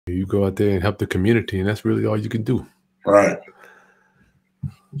You go out there and help the community, and that's really all you can do. Right.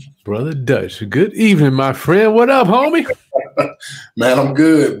 Brother Dutch, good evening, my friend. What up, homie? Man, I'm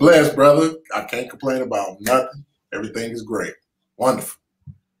good. Blessed, brother. I can't complain about nothing. Everything is great. Wonderful.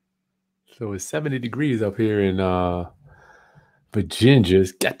 So it's 70 degrees up here in Virginia.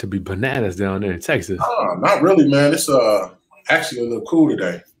 It's got to be bananas down there in Texas. Oh, not really, man. It's actually a little cool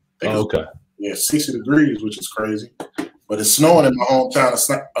today. Okay. Yeah, 60 degrees, which is crazy. But it's snowing in my hometown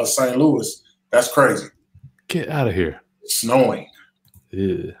of St. Louis. That's crazy. Get out of here. It's snowing.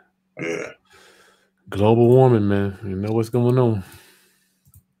 Yeah. Yeah. Global warming, man. You know what's going on.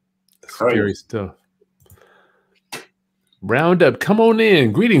 Scary stuff. Roundup, come on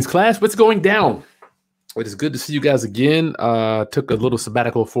in. Greetings, class. What's going down? It is good to see you guys again. Took a little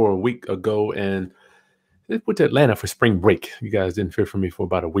sabbatical for a week ago and went to Atlanta for spring break. You guys didn't hear from me for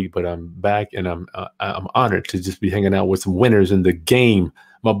about a week, but I'm back and I'm honored to just be hanging out with some winners in the game.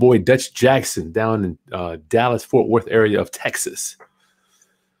 My boy Dutch Jackson down in Dallas, Fort Worth area of Texas.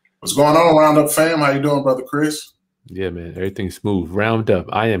 What's going on, Roundup fam? How you doing, Brother Kris? Yeah, man, everything's smooth. Roundup.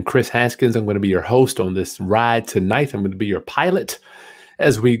 I am Kris Haskins. I'm going to be your host on this ride tonight. I'm going to be your pilot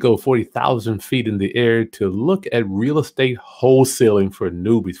as we go 40,000 feet in the air to look at real estate wholesaling for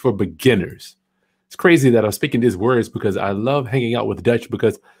newbies, for beginners. It's crazy that I'm speaking these words because I love hanging out with Dutch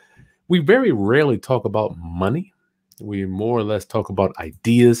because we very rarely talk about money. We more or less talk about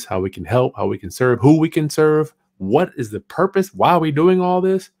ideas, how we can help, how we can serve, who we can serve, what is the purpose, why are we doing all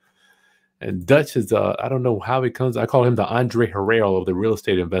this? And Dutch is, I don't know how he comes. I call him the Andre Herrera of the real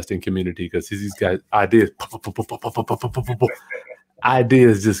estate investing community because he's got ideas.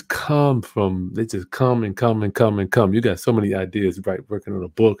 Ideas just come from, they just come and come and come and come. You got so many ideas, right, working on a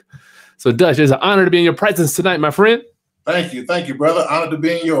book. So Dutch, it's an honor to be in your presence tonight, my friend. Thank you, brother. Honored to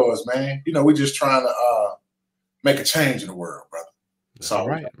be in yours, man. You know, we're just trying to make a change in the world, brother. That's all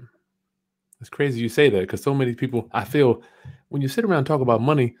right. It's crazy you say that because so many people, I feel, when you sit around and talk about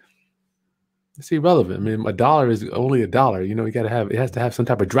money, it's irrelevant. I mean, a dollar is only a dollar. You know, you got to have, it has to have some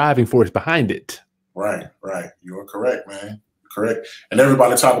type of driving force behind it. Right. You are correct, man. Correct. And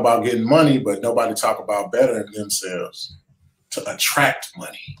everybody talk about getting money, but nobody talk about bettering themselves to attract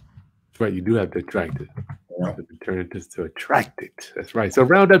money. That's right. You do have to attract it. You have to turn it just to attract it. That's right. So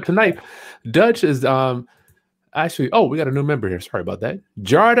roundup tonight, Dutch is actually, oh, we got a new member here. Sorry about that.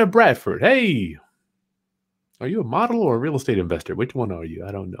 Jarda Bradford. Hey, are you a model or a real estate investor? Which one are you?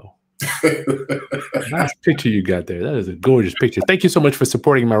 I don't know. Nice picture you got there. That is a gorgeous picture. Thank you so much for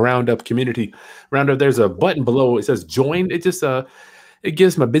supporting my Roundup community. Roundup, there's a button below. It says join. It just it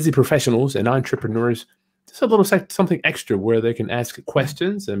gives my busy professionals and entrepreneurs just a little something extra where they can ask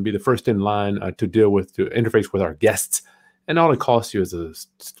questions and be the first in line to interface with our guests. And all it costs you is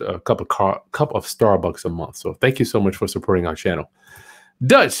a cup of Starbucks a month. So thank you so much for supporting our channel.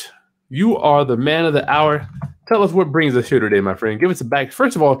 Dutch, you are the man of the hour. Tell us what brings us here today, my friend. Give us a back.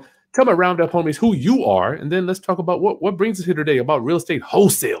 First of all, tell my Roundup homies who you are, and then let's talk about what brings us here today about real estate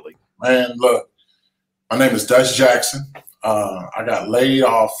wholesaling. Man, look, my name is Dutch Jackson. I got laid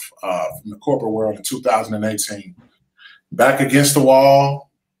off from the corporate world in 2018. Back against the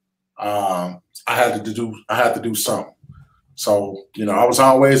wall. I had to do something. So, you know, I was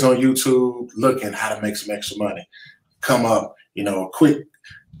always on YouTube looking how to make some extra money. Come up, you know, quick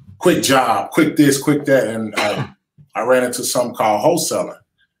job, quick this, quick that, and I ran into something called wholesaling,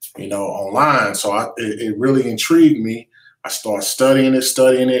 you know, online. So it really intrigued me. I started studying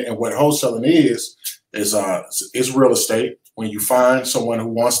it, and what wholesaling is real estate. When you find someone who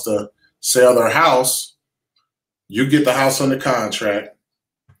wants to sell their house, you get the house under contract.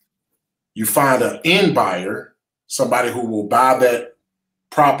 You find an end buyer, somebody who will buy that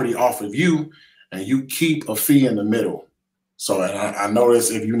property off of you, and you keep a fee in the middle. So, and I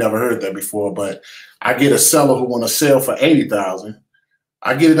noticed if you never heard that before, but I get a seller who want to sell for $80,000.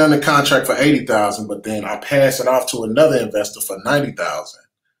 I get it under contract for $80,000, but then I pass it off to another investor for $90,000,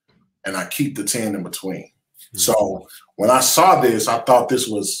 and I keep the 10 in between. Mm-hmm. So when I saw this, I thought this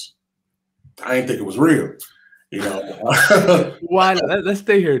was, I didn't think it was real, you know. Why? Let's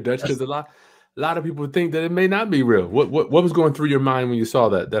stay here, Dutch, because a lot of people think that it may not be real. What was going through your mind when you saw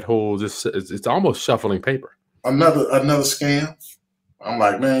that whole it's almost shuffling paper? Another scam. I'm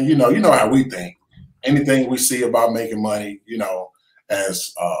like, man, you know how we think. Anything we see about making money, you know,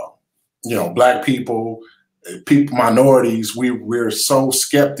 as you know, black people, minorities, we're so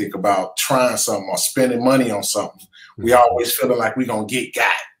skeptic about trying something or spending money on something. We always feeling like we're gonna get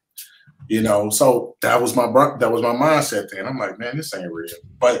got, you know. So that was my mindset then. I'm like, man, this ain't real.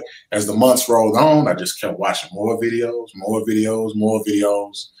 But as the months rolled on, I just kept watching more videos.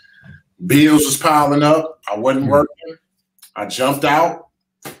 Bills was piling up. I wasn't working. I jumped out.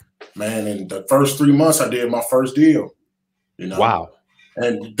 man, in the first 3 months, I did my first deal. You know, wow.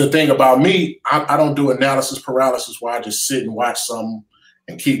 And the thing about me, I don't do analysis paralysis where I just sit and watch something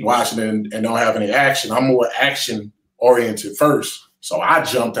and keep watching it and don't have any action. I'm more action oriented first. So I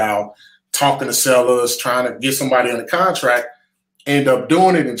jumped out talking to sellers, trying to get somebody on the contract, end up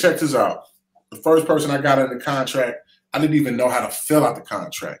doing it. And check this out. The first person I got in the contract, I didn't even know how to fill out the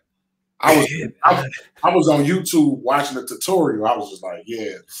contract. I was on YouTube watching a tutorial. I was just like,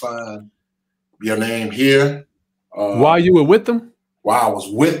 yeah, fine. Your name here. While you were with them? While I was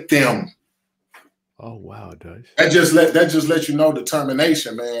with them. Oh wow, Dutch. That just let you know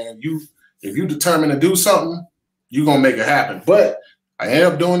determination, man. If you determined to do something, you're gonna make it happen. But I ended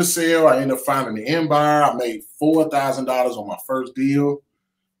up doing the sale. I ended up finding the end buyer. I made $4,000 on my first deal.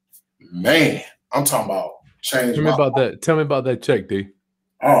 Man, I'm talking about change. Tell me about that check, D.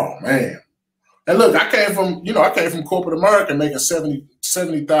 Oh man. And look, I came from corporate America making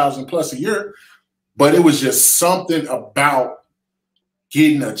 70,000 plus a year, but it was just something about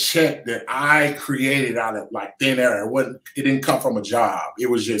getting a check that I created out of like thin air. It didn't come from a job. It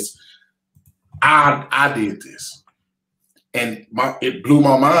was just, I did this. And it blew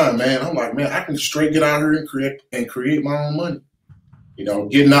my mind, man. I'm like, man, I can straight get out here and create my own money. You know,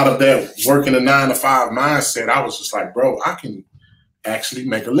 getting out of that working a 9-to-5 mindset, I was just like, bro, I can actually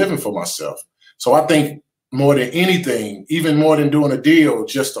make a living for myself. So I think more than anything, even more than doing a deal,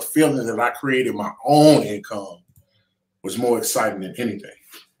 just the feeling that I created my own income was more exciting than anything.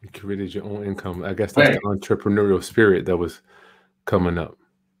 You created your own income. I guess that's the entrepreneurial spirit that was coming up.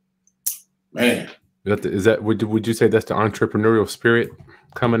 Man. Would you say that's the entrepreneurial spirit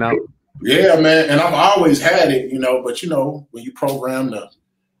coming out? Yeah, man. And I've always had it, but when you program to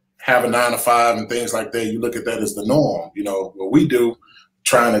have a 9-to-5 and things like that, you look at that as the norm. What we do,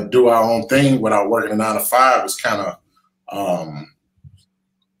 trying to do our own thing without working a 9-to-5 is kind of,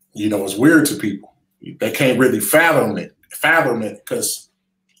 it's weird to people. They can't really fathom it because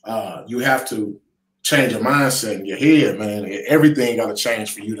you have to change your mindset in your head, man. Everything got to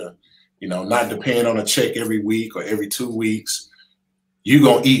change for you to, not depend on a check every week or every 2 weeks. You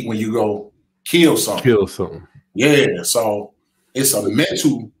gonna eat when you go kill something. Yeah, so it's a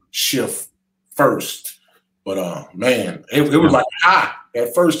mental shift first. But man, it was like a high.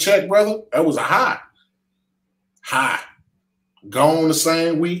 That first check, brother, that was a high. High. Gone the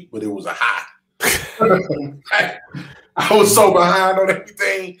same week, but it was a high. I was so behind on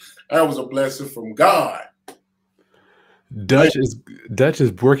everything. That was a blessing from God. Dutch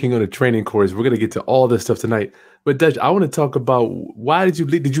is working on a training course. We're gonna get to all this stuff tonight. But Dutch, I want to talk about why did you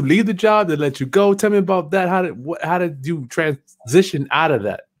leave? Did you leave the job? Did they let you go? Tell me about that. How did you transition out of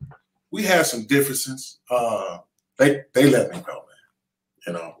that? We had some differences. They let me go,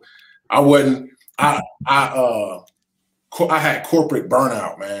 man. I wasn't. I had corporate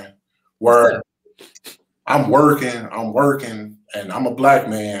burnout, man. Where I'm working, and I'm a black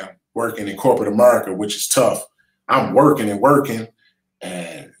man working in corporate America, which is tough. I'm working, and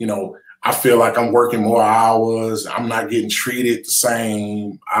I feel like I'm working more hours. I'm not getting treated the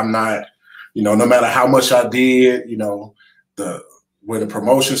same. I'm not, no matter how much I did, when the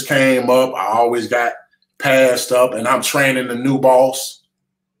promotions came up, I always got passed up, and I'm training the new boss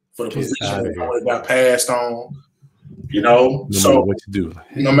for the position that always got passed on. No matter what you do.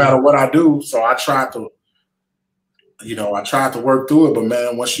 No matter what I do. So I tried to, work through it. But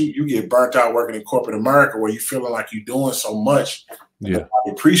man, once you get burnt out working in corporate America, where you're feeling like you're doing so much, I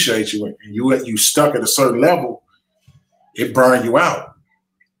appreciate you, and you stuck at a certain level, it burned you out.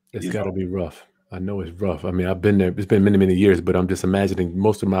 It's got to be rough. I know it's rough. I mean, I've been there. It's been many, many years, but I'm just imagining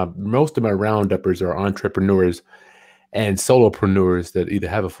most of my rounduppers are entrepreneurs and solopreneurs that either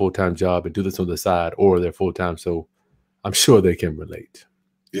have a full-time job and do this on the side, or they're full-time. So I'm sure they can relate.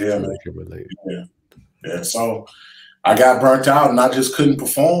 Yeah, man. They can relate. Yeah. So I got burnt out, and I just couldn't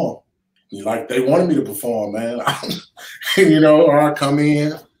perform. Like they wanted me to perform, man. Or I come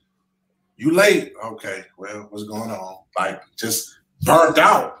in, you late. Okay, well, what's going on? Like just burnt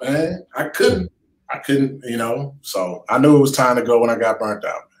out, man. I couldn't, so I knew it was time to go when I got burnt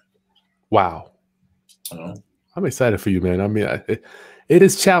out. Wow. I'm excited for you, man. I mean, it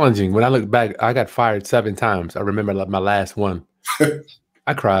is challenging. When I look back, I got fired 7 times. I remember my last one.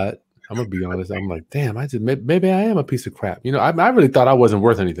 I cried. I'm going to be honest. I'm like, damn, maybe I am a piece of crap. I really thought I wasn't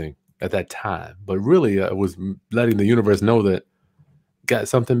worth anything at that time, but really I was letting the universe know that got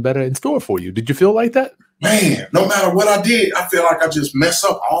something better in store for you. Did you feel like that? Man, no matter what I did, I feel like I just mess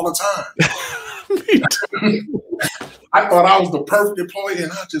up all the time. Me too. I thought I was the perfect employee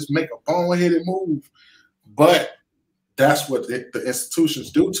and I just make a boneheaded move. But that's what the institutions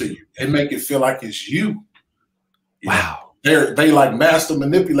do to you. They make it feel like it's you. Wow. they like master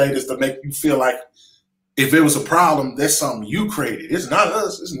manipulators to make you feel like if it was a problem, that's something you created. It's not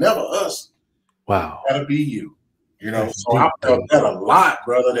us. It's never us. Wow. It's gotta be you. You know, That's so deep, I felt that a lot,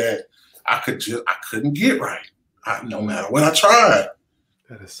 brother, that I couldn't get right. No matter what I tried.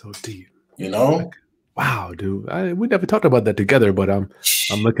 That is so deep. You know? Like, wow, dude. We never talked about that together, but I'm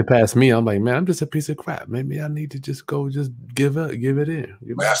looking past me. I'm like, man, I'm just a piece of crap. Maybe I need to just give it in.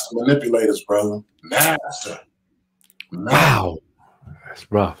 Master manipulators, brother. Master. Wow. That's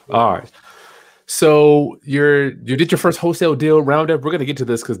rough. All right. So you did your first wholesale deal roundup. We're gonna get to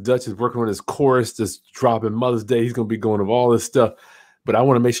this because Dutch is working on his course, just dropping Mother's Day. He's gonna be going over all this stuff. But I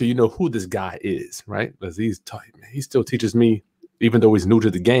want to make sure you know who this guy is, right? Because he's tight, man. He still teaches me, even though he's new to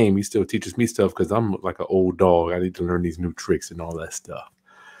the game, he still teaches me stuff because I'm like an old dog. I need to learn these new tricks and all that stuff.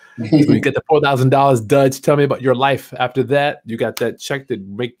 So you get the $4,000, Dutch. Tell me about your life after that. You got that check that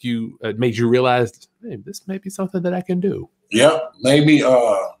made you realize, hey, this may be something that I can do. Yep, maybe.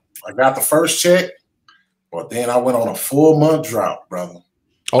 I got the first check, but then I went on a 4-month drought, brother.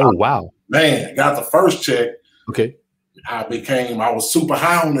 Oh, wow. Man, got the first check. Okay. I was super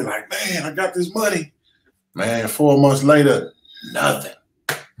high on it, like, man, I got this money. Man, 4 months later, nothing.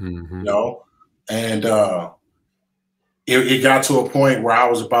 Mm-hmm. You know? And it got to a point where I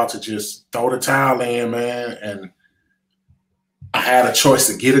was about to just throw the towel in, man. And I had a choice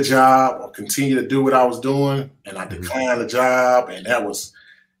to get a job or continue to do what I was doing. And I declined the job, and that was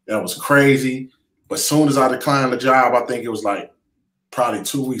crazy. But as soon as I declined the job, I think it was like probably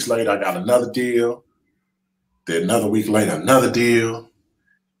 2 weeks later, I got another deal. Then another week later, another deal.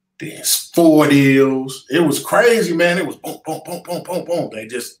 Then 4 deals. It was crazy, man. It was boom, boom, boom, boom, boom, boom. They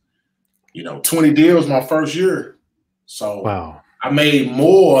just, 20 deals my first year. So wow. I made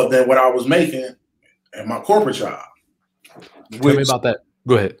more than what I was making at my corporate job. Tell me about that.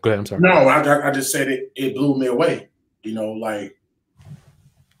 Go ahead. I'm sorry. No, I just said it blew me away. Like,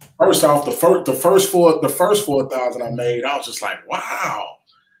 first off, the first 4,000 I made, I was just like, wow,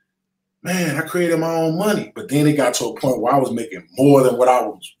 man, I created my own money. But then it got to a point where I was making more than what I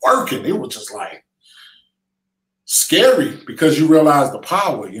was working. It was just like scary because you realize the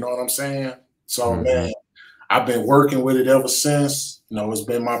power, you know what I'm saying? So, man, I've been working with it ever since. It's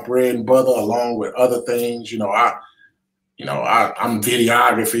been my bread and butter along with other things. I'm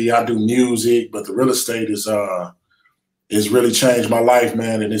videography, I do music, but the real estate is really changed my life,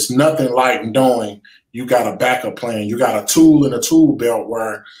 man. And it's nothing like knowing you got a backup plan. You got a tool in a tool belt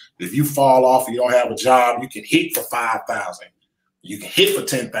where if you fall off and you don't have a job, you can hit for 5,000. You can hit for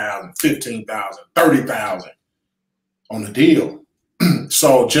 10,000, 15,000, 30,000 on the deal.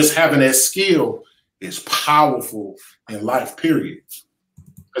 So just having that skill is powerful in life, period.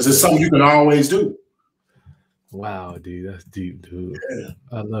 Because it's something you can always do. Wow, dude, that's deep, dude. Yeah.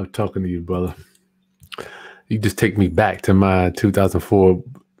 I love talking to you, brother. You just take me back to my 2004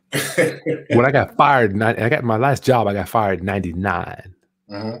 when I got fired. I got my last job. I got fired in 99.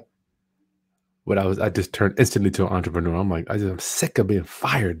 But I just turned instantly to an entrepreneur. I'm like, I'm sick of being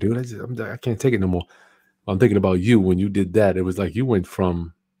fired, dude. I can't take it no more. I'm thinking about you when you did that. It was like you went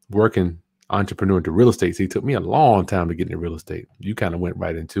from working entrepreneur to real estate. So it took me a long time to get into real estate. You kind of went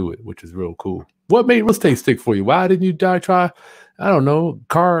right into it, which is real cool. What made real estate stick for you? Why didn't you try, I don't know,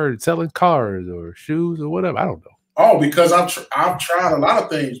 selling cars or shoes or whatever? I don't know. Oh, because I've tried a lot of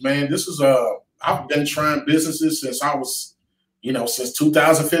things, man. I've been trying businesses since I was, since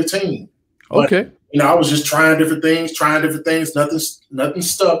 2015. Okay. But, I was just trying different things. Nothing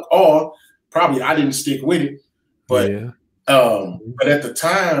stuck, or probably I didn't stick with it. But yeah. But at the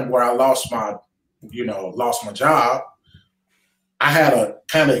time where I lost my job, I had a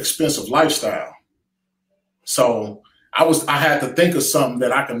kind of expensive lifestyle. So I had to think of something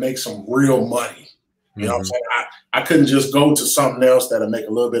that I could make some real money. You know what I'm saying? I couldn't just go to something else that'll make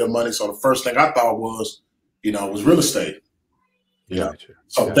a little bit of money. So the first thing I thought was real estate. Gotcha.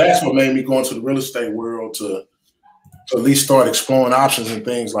 So that's what made me go into the real estate world to at least start exploring options and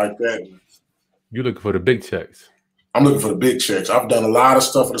things like that. You're looking for the big checks. I'm looking for the big checks. I've done a lot of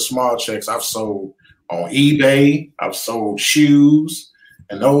stuff for the small checks. I've sold on eBay. I've sold shoes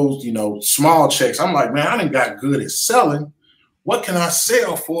and those, small checks. I'm like, man, I done got good at selling. What can I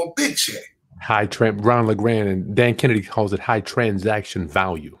sell for a big check? Ron LeGrand and Dan Kennedy calls it high transaction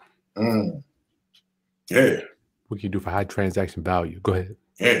value. Yeah. What can you do for high transaction value? Go ahead.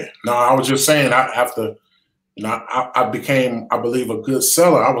 Yeah. No, I was just saying I became, I believe, a good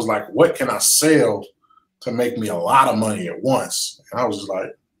seller. I was like, what can I sell to make me a lot of money at once? And I was just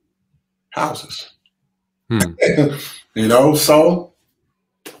like, houses. So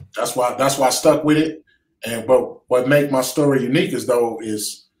that's why I stuck with it. But what made my story unique is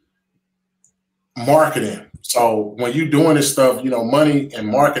marketing. So when you doing this stuff, money and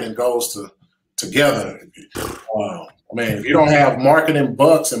marketing goes together. Man, if you don't have marketing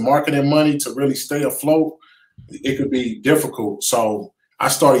bucks and marketing money to really stay afloat, it could be difficult. So I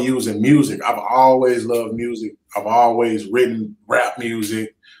started using music. I've always loved music. I've always written rap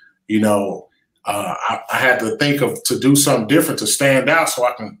music. I had to think to do something different to stand out so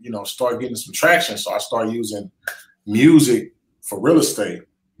I can, start getting some traction. So I started using music for real estate,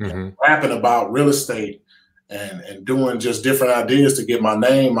 rapping about real estate and doing just different ideas to get my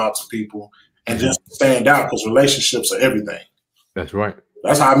name out to people and just stand out, because relationships are everything. That's right.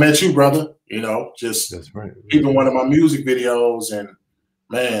 That's how I met you, brother. That's right. Even one of my music videos, and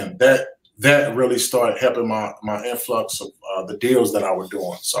man, that really started helping my influx of the deals that I was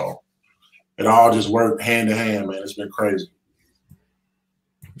doing. So it all just worked hand in hand, man. It's been crazy.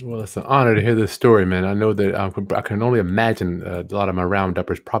 Well, it's an honor to hear this story, man. I know that I can only imagine a lot of my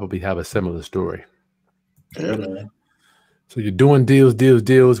rounduppers probably have a similar story. Yeah, man. So you're doing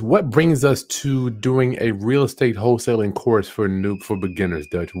deals. What brings us to doing a real estate wholesaling course for beginners,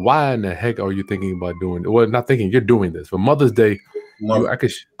 Dutch? Why in the heck are you thinking about doing? Well, not thinking, you're doing this for Mother's Day. Go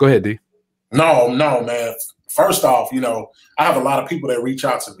ahead, D. No, man. First off, I have a lot of people that reach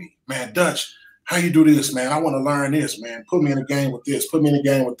out to me. Man, Dutch, how you do this, man? I want to learn this, man. Put me in a game with this. Put me in a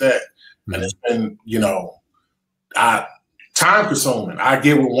game with that. And it's been, time consuming. I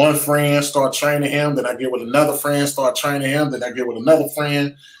get with one friend, start training him. Then I get with another friend, start training him. Then I get with another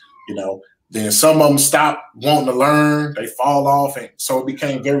friend. Then some of them stop wanting to learn. They fall off. And so it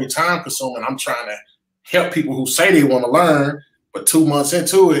became very time consuming. I'm trying to help people who say they want to learn, but 2 months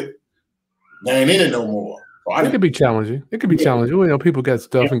into it, they ain't in it no more. So it could be challenging. It could be challenging. People got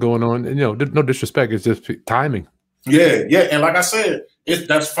stuff and going on. And, no disrespect. It's just timing. Yeah. And like I said,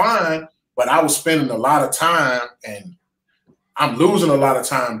 that's fine. But I was spending a lot of time, and I'm losing a lot of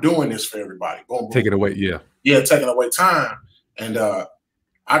time doing this for everybody. Boom, boom. Take it away. Yeah, taking away time. And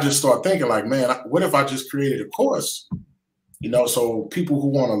I just start thinking like, man, what if I just created a course, so people who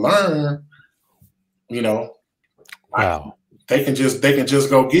want to learn, wow, they can just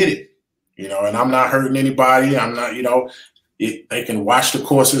go get it. And I'm not hurting anybody. I'm not, they can watch the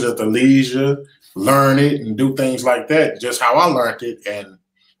courses at the leisure, learn it and do things like that, just how I learned it. And,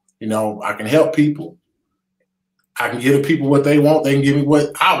 I can help people. I can give people what they want. They can give me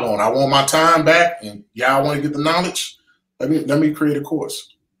what I want. I want my time back. And y'all want to get the knowledge. Let me create a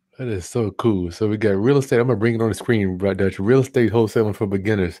course. That is so cool. So we got real estate. I'm going to bring it on the screen right there. Real estate wholesaling for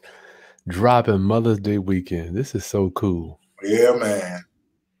beginners, dropping Mother's Day weekend. This is so cool. Yeah, man.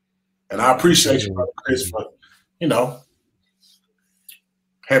 And I appreciate you, Brother Kris, for,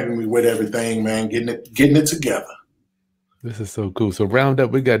 helping me with everything, man, getting it together. This is so cool. So round up,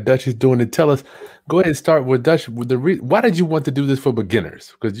 we got Dutch is doing it. Tell us, go ahead and start with Dutch. Why did you want to do this for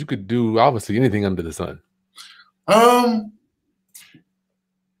beginners? Because you could do obviously anything under the sun.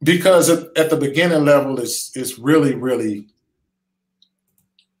 Because at the beginning level, it's really, really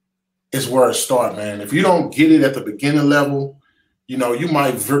is where it starts, man. If you don't get it at the beginning level, you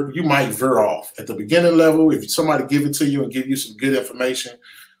might veer off. At the beginning level, if somebody give it to you and give you some good information,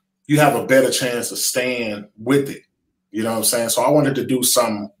 you have a better chance of staying with it. You know what I'm saying? So I wanted to do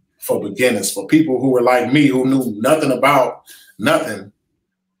something for beginners, for people who were like me, who knew nothing about nothing.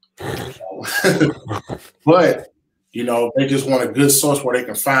 But, they just want a good source where they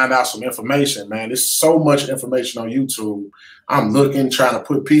can find out some information, man. There's so much information on YouTube. I'm looking, trying to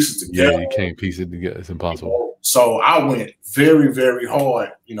put pieces together. Yeah, you can't piece it together. It's impossible. So I went very, very hard,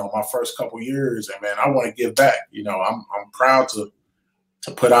 my first couple of years. And, man, I want to give back. I'm proud to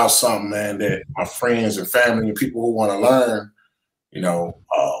put out something, man, that my friends and family and people who want to learn,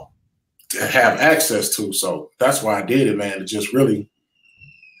 to have access to. So that's why I did it, man, to just really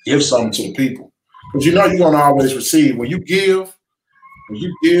give something to the people. Because you're going to always receive. When you give,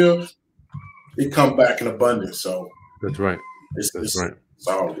 it comes back in abundance. So that's right. That's right. It's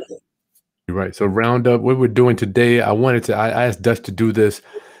all good. You're right. So round up what we're doing today. I asked Dutch to do this.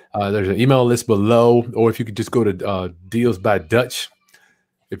 There's an email list below, or if you could just go to Deals by Dutch.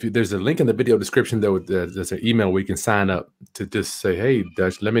 There's a link in the video description, there's an email where you can sign up to just say, hey,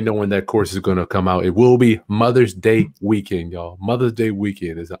 Dutch, let me know when that course is going to come out. It will be Mother's Day weekend, y'all. Mother's Day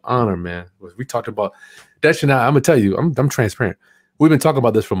weekend is an honor, man. We talked about Dutch and I'm going to tell you, I'm transparent. We've been talking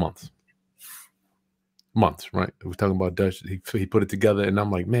about this for months, right? We're talking about Dutch. He put it together, and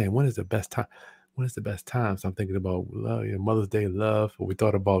I'm like, man, when is the best time? When is the best time? So I'm thinking about Mother's Day love. We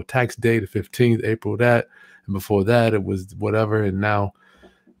thought about Tax Day, the 15th, April that. And before that, it was whatever. And now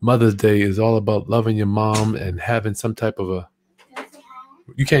Mother's Day is all about loving your mom and having some type of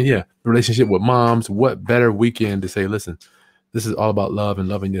relationship with moms. What better weekend to say, listen, This is all about love and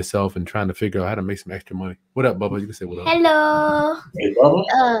loving yourself and trying to figure out how to make some extra money. What up, Bubba? You can say what up. Hello. Hey,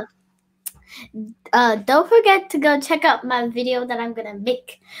 Bubba. Don't forget to go check out my video that I'm gonna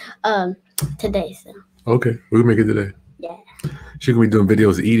make today. So. Okay, we'll make it today. Yeah. She gonna be doing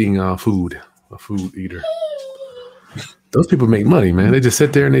videos eating food. A food eater. Those people make money, man. They just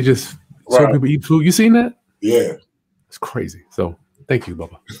sit there and they just show people eat food. You seen that? Yeah. It's crazy. So thank you,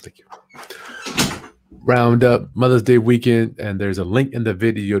 Bubba. Thank you. Round up Mother's Day weekend, and there's a link in the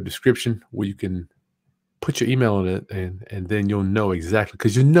video description where you can put your email on it, and then you'll know exactly,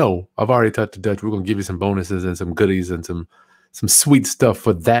 because I've already talked to Dutch. We're gonna give you some bonuses and some goodies and some sweet stuff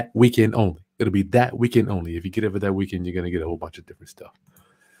for that weekend only. It'll be that weekend only. If you get it for that weekend, you're gonna get a whole bunch of different stuff.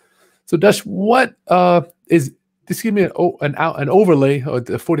 So Dutch, what just give me an overlay or a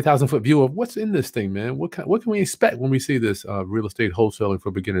 40,000-foot view of what's in this thing, man. What can we expect when we see this real estate wholesaling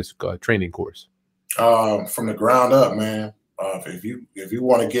for beginners training course? From the ground up, man. If you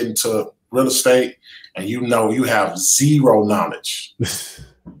want to get into real estate and you have zero knowledge,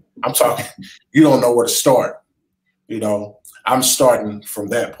 I'm talking, you don't know where to start. I'm starting from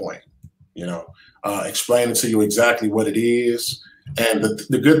that point. Explaining to you exactly what it is, and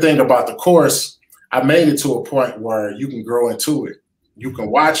the good thing about the course, I made it to a point where you can grow into it. You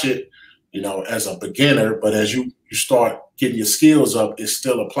can watch it, as a beginner, but as you start getting your skills up, it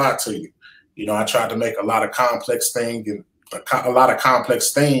still apply to you. I tried to make a lot of complex things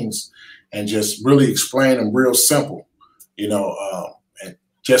and just really explain them real simple, and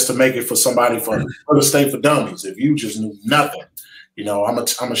just to make it for somebody for real estate for dummies. If you just knew nothing, I'm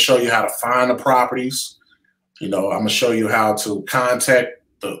gonna show you how to find the properties. I'm gonna show you how to contact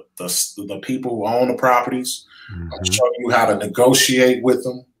the people who own the properties. I'm gonna show you how to negotiate with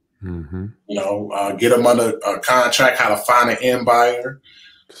them. Get them under a contract, how to find an end buyer.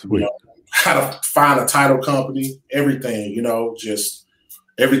 How to find a title company, everything, just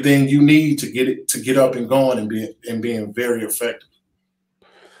everything you need to get up and going and being very effective.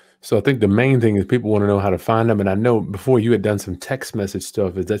 So I think the main thing is people want to know how to find them. And I know before you had done some text message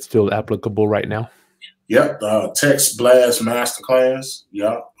stuff. Is that still applicable right now? Yep. Text blast masterclass.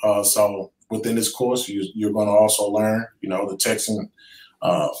 Yep. So within this course, you're going to also learn, the texting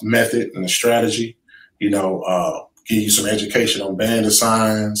method and the strategy, give you some education on bandit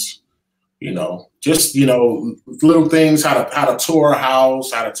signs. Just little things, how to tour a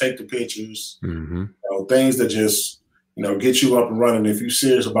house, how to take the pictures, things that just get you up and running. If you're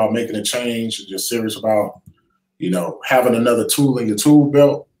serious about making a change, you're just serious about having another tool in your tool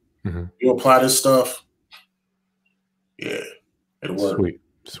belt, you apply this stuff. Yeah, it'll work.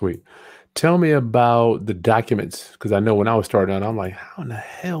 Sweet. Tell me about the documents, because I know when I was starting out, I'm like, how in the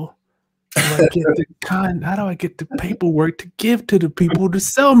hell how do I get the paperwork to give to the people to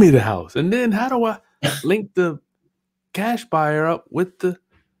sell me the house? And then how do I link the cash buyer up with the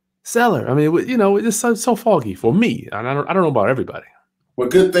seller? I mean, it's so foggy for me. And I don't know about everybody. Well,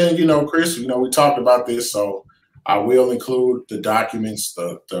 good thing, Kris, we talked about this. So I will include the documents,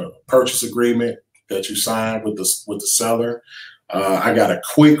 the purchase agreement that you signed with the seller. I got a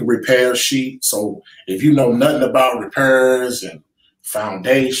quick repair sheet. So if you know nothing about repairs and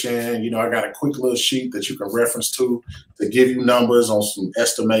foundation, I got a quick little sheet that you can reference to give you numbers on some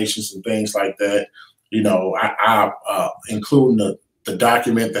estimations and things like that. I including the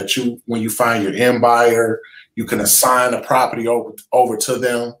document that when you find your end buyer, you can assign the property over to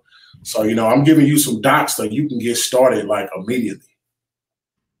them. So, I'm giving you some docs that you can get started like immediately.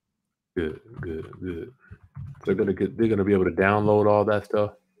 Good. They're gonna be able to download all that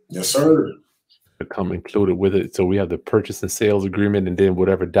stuff. Yes, sir. Come included with it. So we have the purchase and sales agreement, and then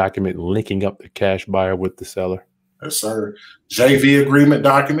whatever document linking up the cash buyer with the seller. Yes, sir. JV agreement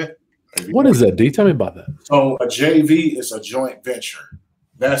document. What is that, D? Tell me about that. So a JV is a joint venture.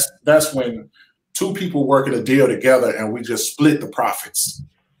 That's when two people work in a deal together and we just split the profits.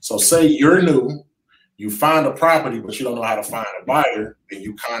 So say you're new, you find a property, but you don't know how to find a buyer, and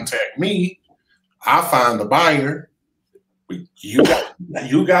you contact me. I find the buyer. You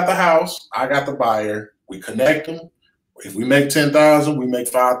got the house. I got the buyer. We connect them. If we make 10,000, we make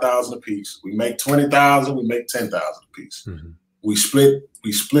 5,000 a piece. We make 20,000, we make 10,000 a piece. We split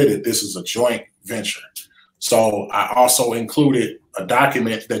it. This is a joint venture. So I also included a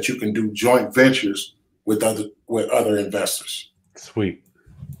document that you can do joint ventures with other investors. Sweet.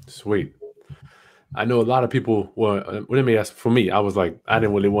 I know a lot of people. Well, let me ask. For me, I was like, I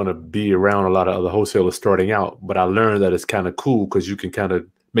didn't really want to be around a lot of other wholesalers starting out, but I learned that it's kind of cool because you can kind of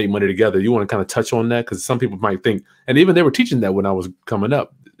make money together. You want to kind of touch on that because some people might think, and even they were teaching that when I was coming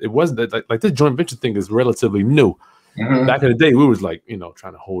up. It wasn't that like this joint venture thing is relatively new. Back in the day, we was like,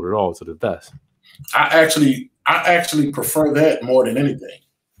 trying to hold it all to the best. I I actually prefer that more than anything.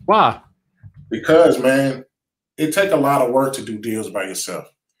 Why? Because, man, it take a lot of work to do deals by yourself.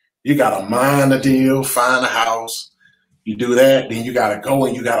 You got to mine the deal, find a house. You do that, then you got to go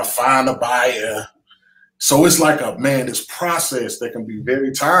and you got to find a buyer. So it's like this process that can be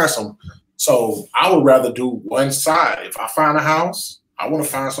very tiresome. So I would rather do one side. If I find a house, I want to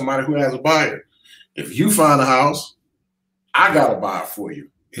find somebody who has a buyer. If you find a house, I got to buy it for you.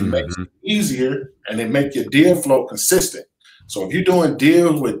 It makes it easier and it makes your deal flow consistent. So if you're doing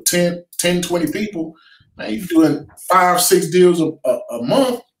deals with 10, 20 people, man, you're doing 5, 6 deals a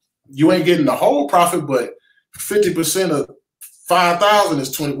month, you ain't getting the whole profit, but 50% of 5,000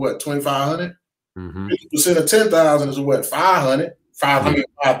 is 2,500. 50% of 10,000 is what? 500,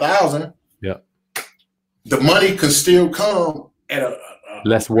 500, Yeah. The money can still come at a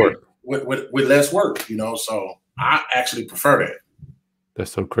less work. With less work, you know. So I actually prefer that.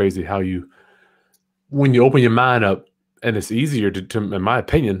 That's so crazy how when you open your mind up, and it's easier to, in my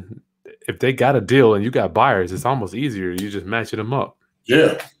opinion, if they got a deal and you got buyers, it's almost easier. You just matching them up.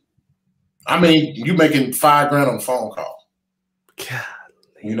 Yeah. I mean, you making $5,000 on a phone call. God.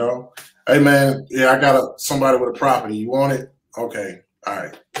 You know, hey man, yeah, I got somebody with a property. You want it? Okay. All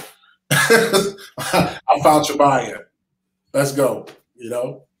right. I found your buyer. Let's go. You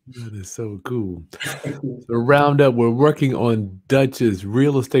know? That is so cool. So roundup, we're working on Dutch's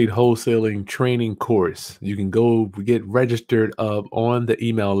real estate wholesaling training course. You can go get registered on the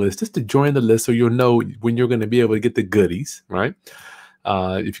email list just to join the list so you'll know when you're going to be able to get the goodies, right?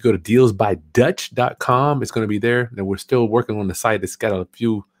 If you go to dealsbydutch.com, it's going to be there. And we're still working on the site. It's got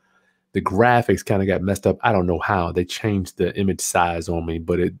the graphics kind of got messed up. I don't know how. They changed the image size on me,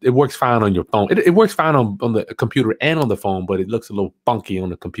 but it works fine on your phone. It works fine on the computer and on the phone, but it looks a little funky on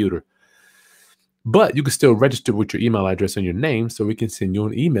the computer. But you can still register with your email address and your name so we can send you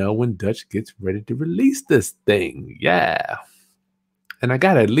an email when Dutch gets ready to release this thing. Yeah. And I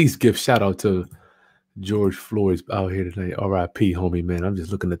got to at least give shout out to George Floyd's out here tonight. R.I.P. homie, man. I'm just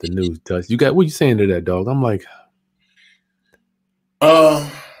looking at the news, Dutch. What you saying to that, dog? I'm like,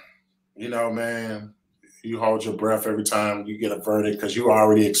 you know, man, you hold your breath every time you get a verdict because you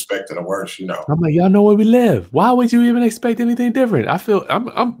already expected the worst, you know. I'm like, y'all know where we live. Why would you even expect anything different? I feel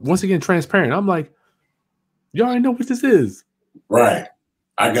I'm once again transparent. I'm like, y'all already know what this is. Right.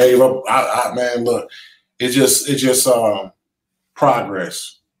 I gave up. Man, look, it's just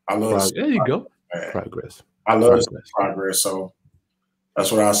progress. I love there you go. Man. Progress. I love progress. So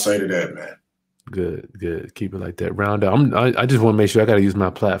that's what I say to that, man. Good. Keep it like that. Round up. I just want to make sure I got to use my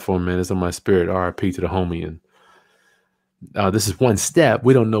platform, man. It's on my spirit. RIP to the homie. And this is one step.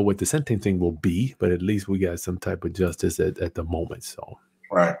 We don't know what the sentencing will be, but at least we got some type of justice at the moment. So,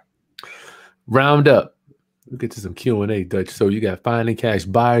 right. Round up. We'll get to some Q&A, Dutch. So you got finding cash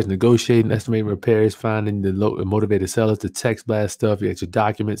buyers, negotiating, estimating repairs, finding the motivated sellers, the text blast stuff. You got your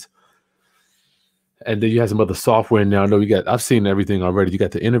documents. And then you have some other software in there. I know I've seen everything already. You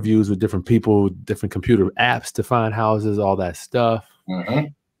got the interviews with different people, different computer apps to find houses, all that stuff. Mm-hmm.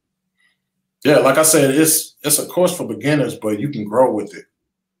 Yeah, like I said, it's a course for beginners, but you can grow with it.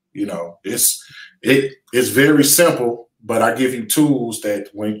 You know, it's very simple, but I give you tools that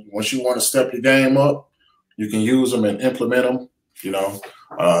once you want to step your game up, you can use them and implement them. You know,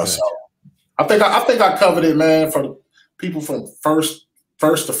 so I think I covered it, man, for the people from first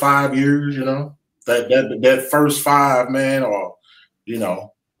to 5 years. You know. That first 5, man, or, you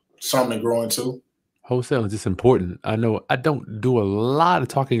know, something to grow into. Wholesaling is just important. I know I don't do a lot of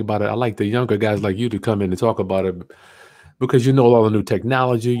talking about it. I like the younger guys like you to come in and talk about it because you know all the new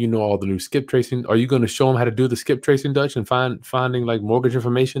technology, you know all the new skip tracing. Are you going to show them how to do the skip tracing, Dutch, and finding like mortgage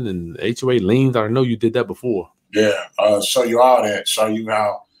information and HOA liens? I know you did that before. Yeah, show you all that. Show you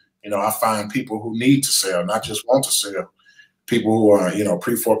how, you know, I find people who need to sell, not just want to sell. People who are, you know,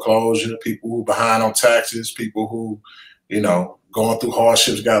 pre-foreclosure, people who behind on taxes, people who, you know, going through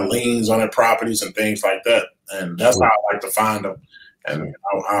hardships, got liens on their properties and things like that. And that's how I like to find them. And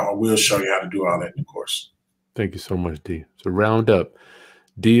I will show you how to do all that in the course. Thank you so much, D. So round up,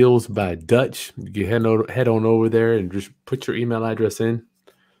 Deals by Dutch. You can head on over there and just put your email address in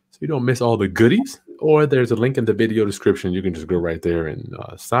so you don't miss all the goodies. Or there's a link in the video description. You can just go right there and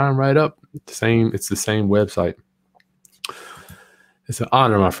sign right up. It's the same website. It's an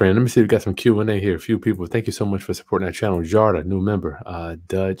honor, my friend. Let me see if we got some Q&A here. A few people. Thank you so much for supporting our channel. Jarda, new member.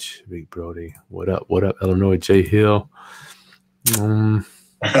 Dutch, Big Brody. What up? What up, Illinois? J Hill. You know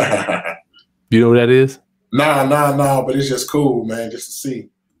what that is? Nah. But it's just cool, man, just to see.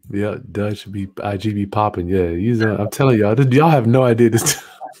 Yeah, Dutch IG be popping. Yeah, I'm telling y'all, y'all have no idea this.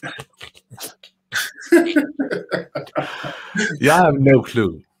 Y'all have no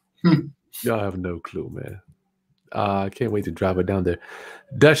clue. Y'all have no clue, man. I can't wait to drive it down there.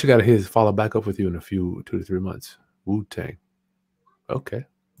 Dutch got his follow back up with you in a few 2 to 3 months. Wu-Tang. Okay.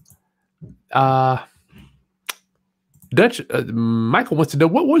 Dutch, Michael wants to know,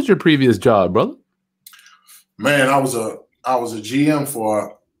 what was your previous job, brother? Man, I was a GM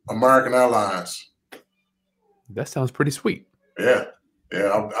for American Airlines. That sounds pretty sweet. Yeah.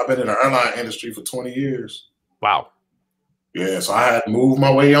 I've been in the airline industry for 20 years. Wow. Yeah, so I had to move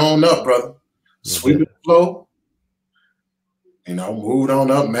my way on up, brother. Sweep the flow. You know, moved on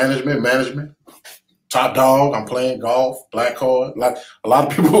up, management. Top dog, I'm playing golf, black card. Like a lot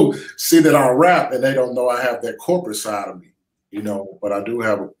of people see that I rap and they don't know I have that corporate side of me, you know, but I do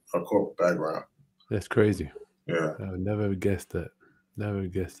have a corporate background. That's crazy. Yeah. I would never guess that. Never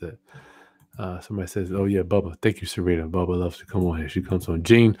guess that. Somebody says, oh, yeah, Bubba. Thank you, Serena. Bubba loves to come on here. She comes on.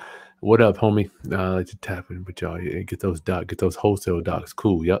 Gene, what up, homie? I like to tap in with y'all. Yeah, get those wholesale docs.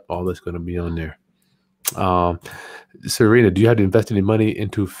 Cool. Yep. All that's going to be on there. Serena, do you have to invest any money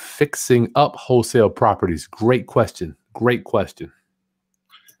into fixing up wholesale properties? Great question. Great question.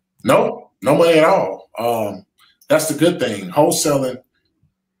 No money at all. That's the good thing. Wholesaling,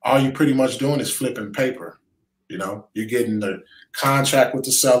 all you're pretty much doing is flipping paper. You know, you're getting the contract with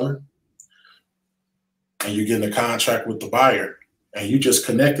the seller and you're getting a contract with the buyer, and you just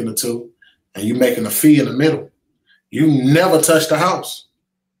connecting the two, and you making a fee in the middle. You never touch the house.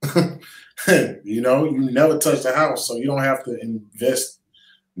 You know, you never touch the house, so you don't have to invest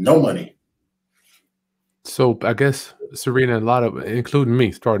no money. So I guess, Serena, a lot of, including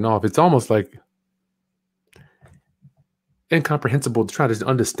me, starting off, it's almost like incomprehensible to try to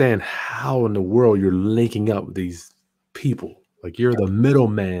understand how in the world you're linking up these people. Like, you're the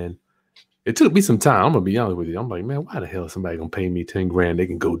middleman. It took me some time. I'm gonna be honest with you. I'm like, man, why the hell is somebody gonna pay me 10 grand? They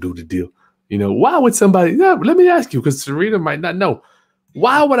can go do the deal. You know, why would somebody? Yeah, let me ask you, because Serena might not know.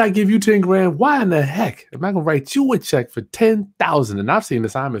 Why would I give you 10 grand? Why in the heck am I gonna write you a check for 10,000? And I've seen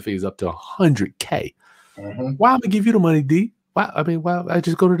assignment fees up to 100K. Why am I give you the money, D? Why? I mean, why I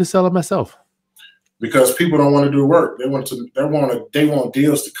just go to the seller myself? Because people don't want to do work. They want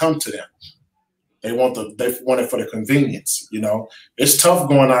deals to come to them. They want it for the convenience. You know, it's tough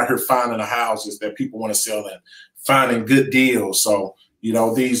going out here finding the houses that people want to sell and finding good deals. So, you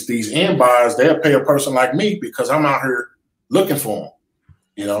know, these end buyers, they'll pay a person like me because I'm out here looking for them,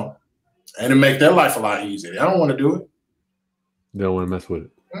 you know, and it make their life a lot easier. They don't want to do it. They don't want to mess with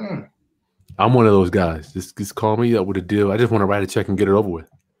it. I'm one of those guys. Just call me up with a deal. I just want to write a check and get it over with.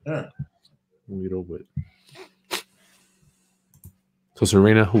 Yeah. Get over it. So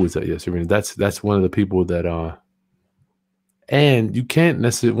Serena, who is that? Yeah, Serena. That's one of the people that and you can't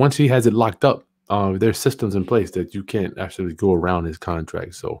necessarily, once he has it locked up, there's systems in place that you can't actually go around his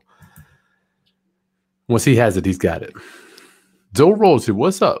contract. So once he has it, he's got it. Zoe Rosie,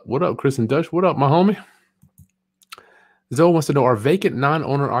 what's up? What up, Kris and Dutch? What up, my homie? Zoe wants to know, are vacant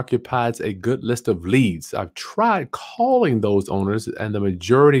non-owner occupieds a good list of leads? I've tried calling those owners and the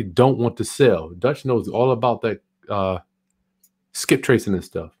majority don't want to sell. Dutch knows all about that skip tracing and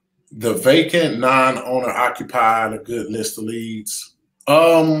stuff. The vacant non-owner occupied, a good list of leads.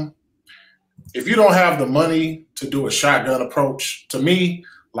 If you don't have the money to do a shotgun approach, to me,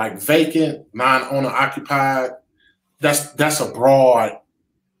 like vacant non-owner occupied, that's a broad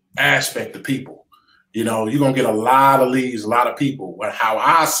aspect of people. You know, you're going to get a lot of leads, a lot of people. But how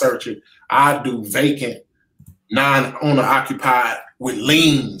I search it, I do vacant, non-owner occupied with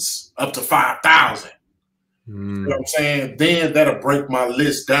liens up to 5,000. You know what I'm saying? Then that'll break my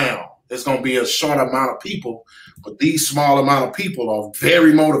list down. It's going to be a short amount of people, but these small amount of people are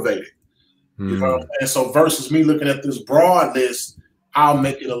very motivated. You know what I'm saying? So versus me looking at this broad list, I'll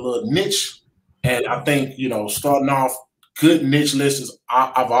make it a little niche. And I think, you know, starting off, good niche lists,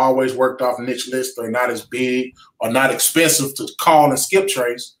 I've always worked off niche lists. They're not as big or not expensive to call and skip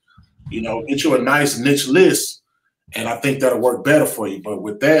trace. You know, get you a nice niche list, and I think that'll work better for you. But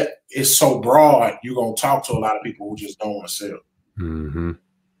with that, it's so broad, you're going to talk to a lot of people who just don't want to sell.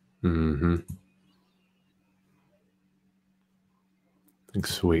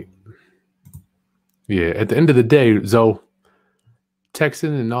 Sweet. Yeah, at the end of the day, Zoe,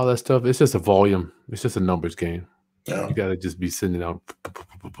 texting and all that stuff, it's just a volume. It's just a numbers game. Yeah. You got to just be sending out.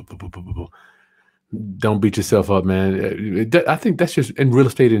 Don't beat yourself up, man. I think that's just in real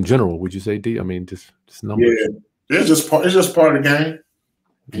estate in general. Would you say, D? I mean, just numbers. Yeah, it's just part of the game.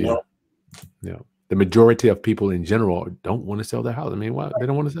 You know? Yeah. The majority of people in general don't want to sell their house. I mean, why? They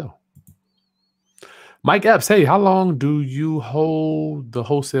don't want to sell. Mike Epps, hey, how long do you hold the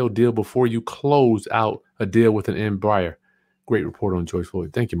wholesale deal before you close out a deal with an end buyer? Great report on George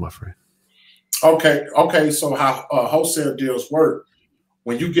Floyd. Thank you, my friend. Okay. So how wholesale deals work,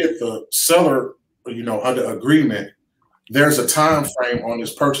 when you get the seller under agreement, there's a time frame on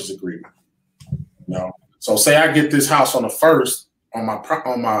this purchase agreement. So say I get this house on the 1st, on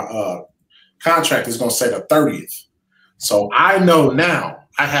my contract is going to say the 30th. So I know now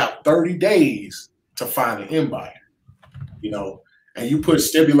I have 30 days to find an end buyer. And you put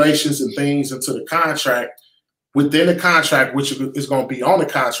stipulations and things into the contract, within the contract, which is going to be on the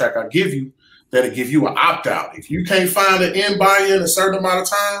contract I give you, that'll give you an opt-out. If you can't find an end buyer in a certain amount of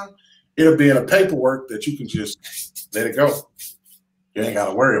time, it'll be in a paperwork that you can just let it go. You ain't got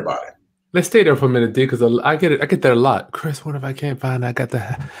to worry about it. Let's stay there for a minute, D, because I get it. I get that a lot. Kris, what if I can't find? I got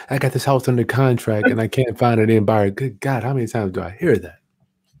this house under contract and I can't find an end buyer. Good God, how many times do I hear that?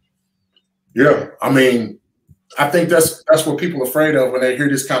 Yeah, I mean, I think that's what people are afraid of when they hear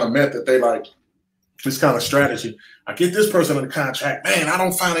this kind of method. They like this kind of strategy. I get this person under contract, man. I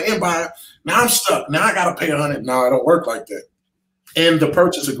don't find an end buyer. Now I'm stuck. Now I got to pay $100. No, it don't work like that. In the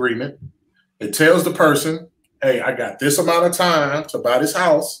purchase agreement, it tells the person, hey, I got this amount of time to buy this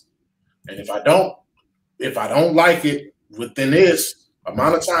house. And if I don't like it within this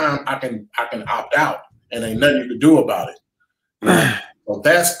amount of time, I can opt out, and ain't nothing you can do about it. So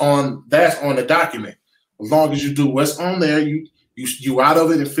that's on the document. As long as you do what's on there, you out of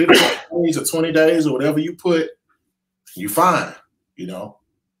it in 15 days or 20 days or whatever you put, you fine. No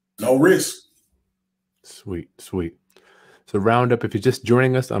risk. Sweet. So roundup, if you're just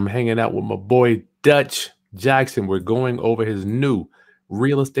joining us, I'm hanging out with my boy Dutch Jackson. We're going over his new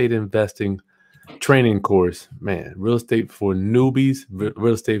real estate investing training course. Man, real estate for newbies,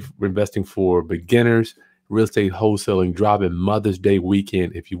 real estate investing for beginners, real estate wholesaling dropping Mother's Day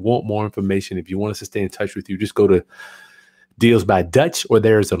weekend. If you want more information, if you want us to stay in touch with you, just go to Deals by Dutch, or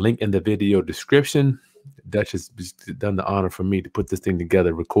there's a link in the video description. Dutch has done the honor for me to put this thing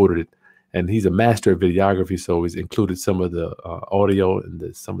together, recorded it, and he's a master of videography, so he's included some of the audio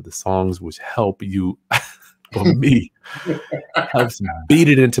and some of the songs which help you for me, helps beat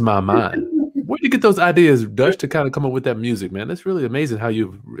it into my mind. Where do you get those ideas, Dutch, to kind of come up with that music, man? That's really amazing how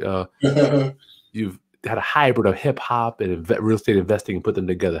you've had a hybrid of hip hop and real estate investing and put them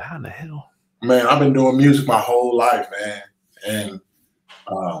together. How in the hell? Man, I've been doing music my whole life, man, and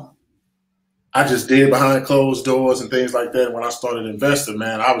I just did behind closed doors and things like that. When I started investing,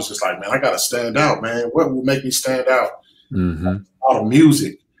 man, I was just like, man, I got to stand out, man. What will make me stand out? All the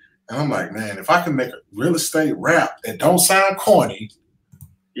music. And I'm like, man, if I can make a real estate rap that don't sound corny,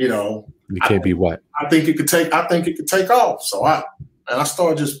 you can't be what? I think it could take off. So I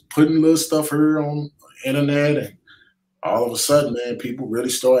started just putting little stuff here on the internet, and all of a sudden, man, people really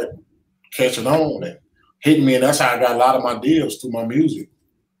started catching on and hitting me, and that's how I got a lot of my deals through my music.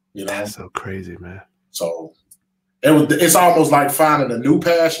 That's so crazy, man. So it's almost like finding a new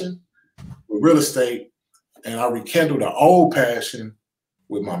passion with real estate, and I rekindled an old passion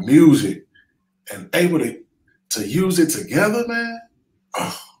with my music, and able to use it together, man.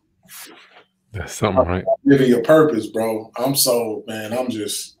 Oh, that's something, right? Living your purpose, bro. I'm on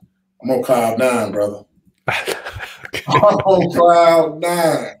cloud 9, brother. I'm on cloud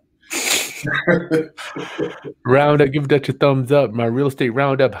 9. Roundup, give Dutch a thumbs up. My real estate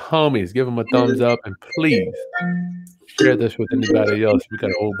roundup homies, give them a thumbs up, and please share this with anybody else. We got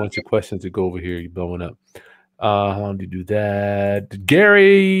a whole bunch of questions to go over here. You're blowing up. How long do you do that?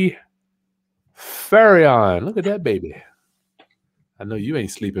 Gary Farion. Look at that baby. I know you ain't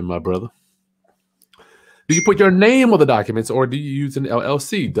sleeping, my brother. Do you put your name on the documents, or do you use an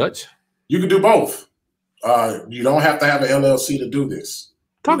LLC, Dutch? You can do both. You don't have to have an LLC to do this.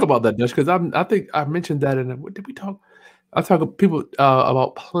 Talk about that, Dutch, because I think I mentioned that in what did we talk? I talk to people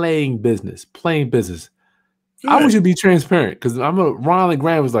about playing business. Good. I want you to be transparent, because Ronald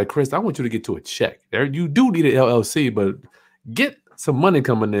Graham was like, Kris, I want you to get to a check. There, you do need an LLC, but get some money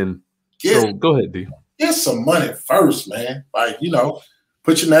coming in. Yeah. So go ahead, D. Get some money first, man. Like,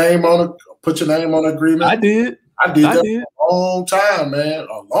 put your name on an agreement. I did that a long time, man.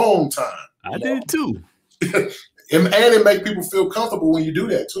 A long time. I did too. And it make people feel comfortable when you do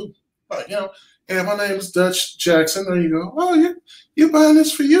that too. Like, hey, my name is Dutch Jackson. There you go. Oh, you're buying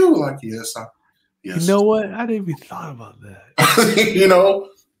this for you? Like, yes. You know what? I didn't even thought about that.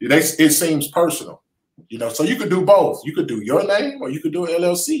 It seems personal. So you could do both. You could do your name, or you could do an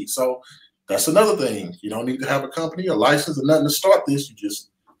LLC. So that's another thing. You don't need to have a company or license or nothing to start this. You just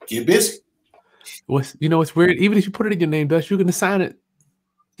get busy. What's weird? Even if you put it in your name, Dutch, you can assign it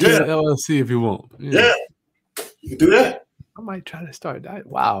to an LLC if you want. Yeah, you can do that. I might try to start that.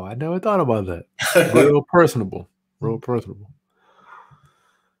 Wow, I never thought about that. Real personable.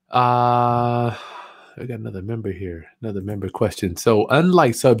 I got another member here. Another member question. So,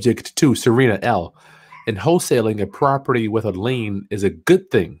 unlike subject 2, Serena L., in wholesaling, a property with a lien is a good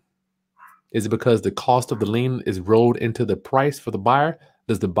thing. Is it because the cost of the lien is rolled into the price for the buyer?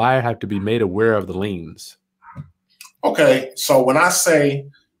 Does the buyer have to be made aware of the liens? Okay, so when I say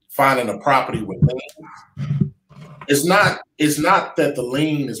finding a property with liens, it's not that the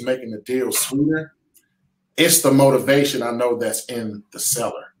lien is making the deal sweeter. It's the motivation I know that's in the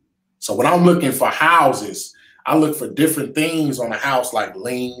seller. So when I'm looking for houses, I look for different things on a house like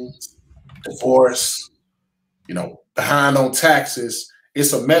liens, divorce, behind on taxes.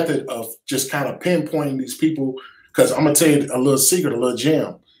 It's a method of just kind of pinpointing these people, because I'm going to tell you a little secret, a little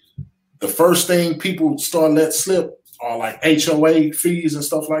gem. The first thing people start let slip are like HOA fees and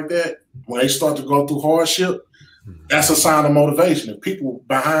stuff like that. When they start to go through hardship, that's a sign of motivation. If people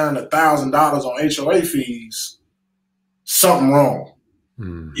behind $1,000 on HOA fees, something wrong.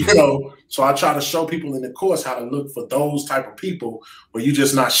 So I try to show people in the course how to look for those type of people where you're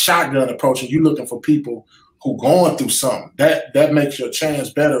just not shotgun approaching. You're looking for people who going through something. That makes your chance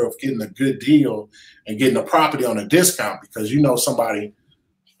better of getting a good deal and getting a property on a discount, because somebody,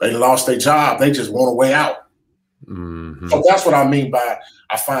 they lost their job, they just want a way out. So that's what I mean by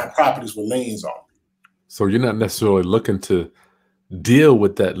I find properties with liens on. So you're not necessarily looking to deal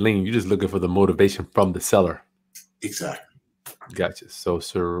with that lien. You're just looking for the motivation from the seller. Exactly. Gotcha. So,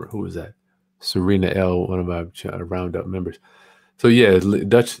 sir, who is that? Serena L, one of my roundup members. So, yeah,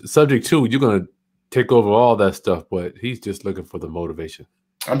 Dutch subject 2, you're going to take over all that stuff, but he's just looking for the motivation.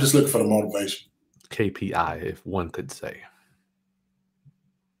 I'm just looking for the motivation. KPI, if one could say.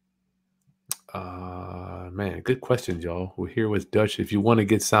 Man, good questions, y'all. We're here with Dutch. If you want to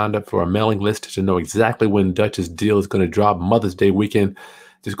get signed up for our mailing list to know exactly when Dutch's deal is going to drop Mother's Day weekend,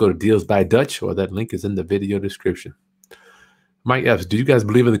 just go to Deals by Dutch, or that link is in the video description. Mike F, do you guys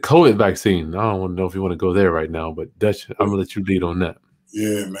believe in the COVID vaccine? I don't want to know if you want to go there right now, but Dutch, I'm going to let you lead on that.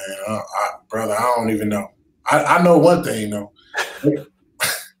 Yeah, man. Brother, I don't even know. I know one thing, though.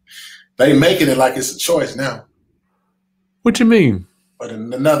 They making it like it's a choice now. What you mean? But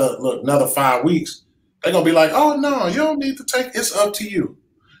in another 5 weeks, they're going to be like, oh, no, you don't need to take it. It's up to you.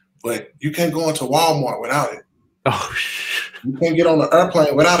 But you can't go into Walmart without it. Oh, you can't get on the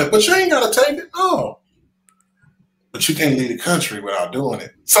airplane without it. But you ain't got to take it. Oh. But you can't leave the country without doing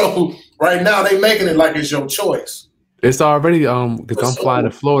it. So right now they making it like it's your choice. It's already because I'm flying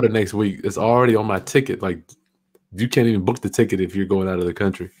to Florida next week. It's already on my ticket. Like, you can't even book the ticket if you're going out of the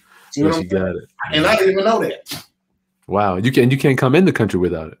country. Unless you got it. And I didn't even know that. Wow, you can't come in the country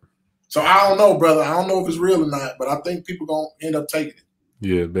without it. So I don't know, brother. I don't know if it's real or not, but I think people gonna end up taking it.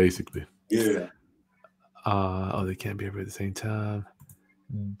 Yeah, basically. Yeah. They can't be everywhere at the same time.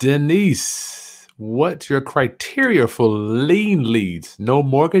 Denise, what's your criteria for lien leads? No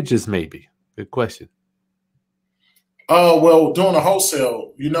mortgages, maybe. Good question. Well, doing a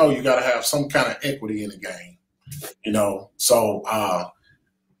wholesale, you got to have some kind of equity in the game. So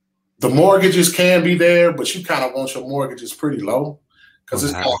the mortgages can be there, but you kind of want your mortgages pretty low, because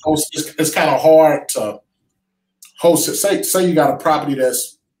it's kind of hard to wholesale. Say you got a property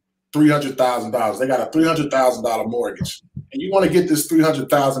that's $300,000. They got a $300,000 mortgage, and you want to get this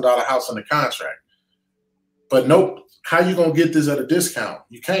 $300,000 house under contract. But nope, how you gonna get this at a discount?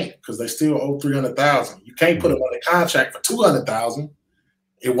 You can't, because they still owe $300,000. You can't put them under contract for $200,000.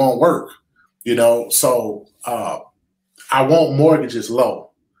 It won't work. So I want mortgages low.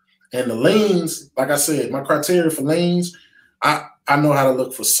 And the liens, like I said, my criteria for liens, I know how to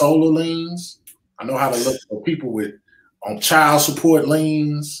look for solar liens. I know how to look for people on child support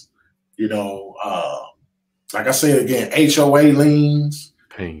liens. Like I said again, HOA liens.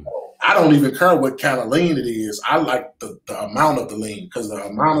 Pain. I don't even care what kind of lien it is. I like the amount of the lien, because the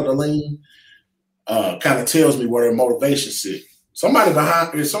amount of the lien kind of tells me where their motivation sits.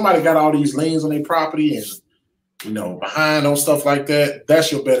 If somebody got all these liens on their property and behind on stuff like that,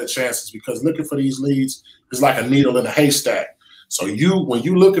 that's your better chances, because looking for these leads is like a needle in a haystack. So when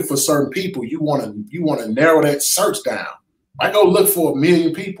you looking for certain people, you want to narrow that search down. I go look for 1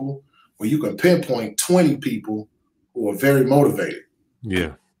 million people where you can pinpoint 20 people who are very motivated.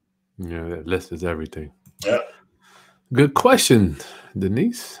 Yeah. Yeah, that list is everything. Yeah. Good question,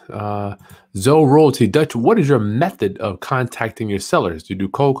 Denise. Zoe Royalty, Dutch, what is your method of contacting your sellers? Do you do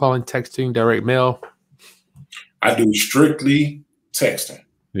cold calling, texting, direct mail? I do strictly texting.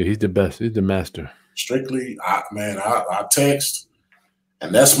 Yeah, he's the best. He's the master. Strictly, I text,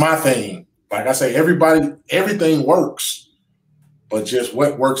 and that's my thing. Like I say, everything works, but just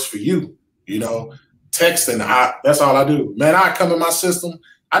what works for you. Texting, that's all I do. Man, I come in my system.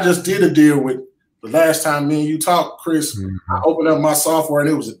 I just did a deal with the last time me and you talked, Kris. Mm-hmm. I opened up my software and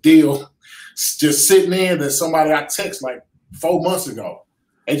it was a deal just sitting in that somebody I text like 4 months ago.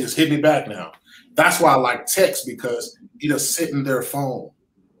 They just hit me back now. That's why I like text, because you just sit in their phone.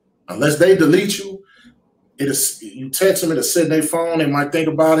 Unless they delete you, you text them, it'll sit in their phone. They might think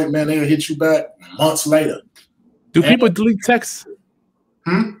about it, man. They'll hit you back months later. Do people delete texts?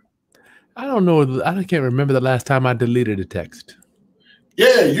 Hmm? I don't know. I can't remember the last time I deleted a text.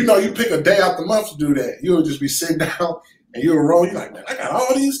 Yeah, you pick a day out the month to do that. You'll just be sitting down and you'll roll. You're like, man, I got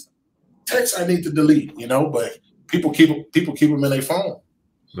all these texts I need to delete, but people keep them in their phone.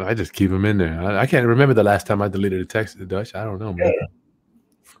 No, I just keep them in there. I can't remember the last time I deleted a text to Dutch. I don't know, man. Yeah.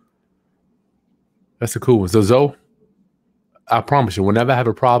 That's a cool one. So Zoe, I promise you, whenever I have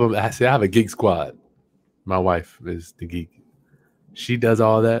a problem, I have a geek squad. My wife is the geek. She does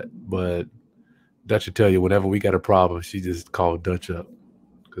all that, but Dutch will tell you whenever we got a problem, she just called Dutch up.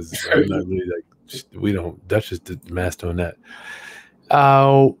 Because I'm not really like, Dutch is the master on that.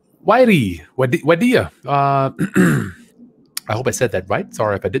 Wadia. I hope I said that right.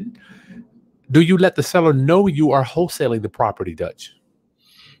 Sorry if I didn't. Do you let the seller know you are wholesaling the property, Dutch?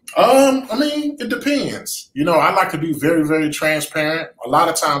 I mean, it depends. I like to be very, very transparent. A lot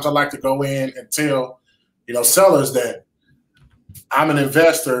of times I like to go in and tell, sellers that I'm an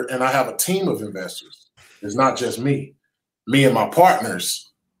investor and I have a team of investors. It's not just me. Me and my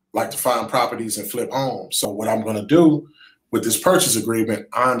partners like to find properties and flip homes. So what I'm going to do with this purchase agreement,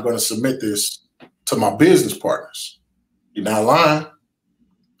 I'm going to submit this to my business partners. You're not lying,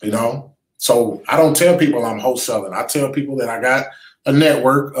 So I don't tell people I'm wholesaling. I tell people that I got a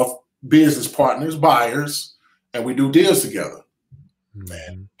network of business partners, buyers, and we do deals together.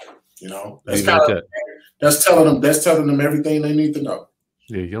 Man, that's telling them everything they need to know.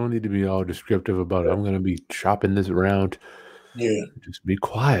 Yeah, you don't need to be all descriptive about it. I'm going to be chopping this around. Yeah. Just be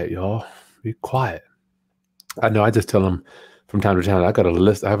quiet, y'all. Be quiet. I know. I just tell them from time to time, I got a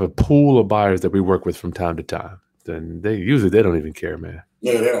list. I have a pool of buyers that we work with from time to time. And they don't even care, man.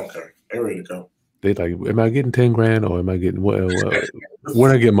 Yeah, they don't care. They're ready to go. They like, am I getting 10 grand or am I getting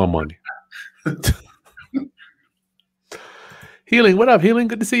when I get my money? Healing, what up, Healing?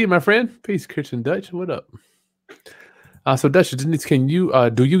 Good to see you, my friend. Peace, Christian Dutch. What up? So Dutch, can you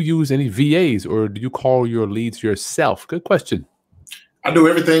do you use any VAs or do you call your leads yourself? Good question. I do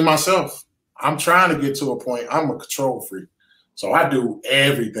everything myself. I'm trying to get to a point. I'm a control freak, so I do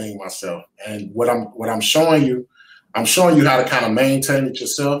everything myself. And what I'm showing you, how to kind of maintain it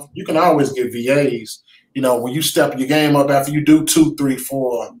yourself. You can always get VAs. When you step your game up after you do 2, 3,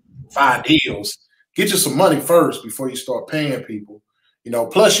 4, 5 deals, get you some money first before you start paying people.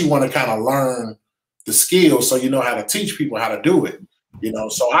 Plus you want to kind of learn the skills so you know how to teach people how to do it.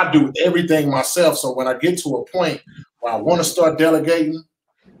 So I do everything myself. So when I get to a point where I want to start delegating,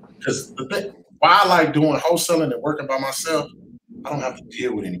 because why I like doing wholesaling and working by myself, I don't have to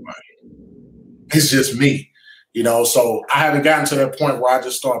deal with anybody. It's just me. So I haven't gotten to that point where I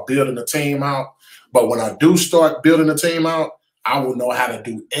just start building a team out. But when I do start building a team out, I will know how to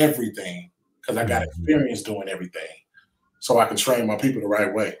do everything because I got experience doing everything. So I can train my people the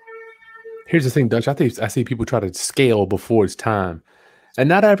right way. Here's the thing, Dutch. I see people try to scale before it's time. And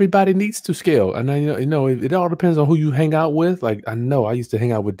not everybody needs to scale. And it all depends on who you hang out with. Like I know I used to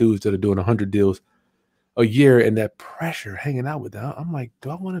hang out with dudes that are doing 100 deals a year, and that pressure hanging out with them. I'm like, do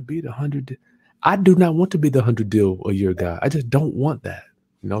I want to be the 100? I do not want to be the 100 deal a year guy. I just don't want that.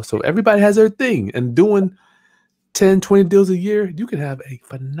 So everybody has their thing, and doing 10, 20 deals a year, you can have a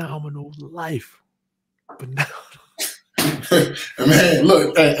phenomenal life. Man,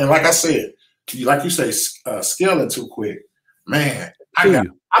 look, and like I said, like you say, scaling too quick. Man,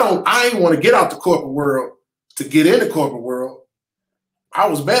 I ain't want to get out the corporate world to get in the corporate world. I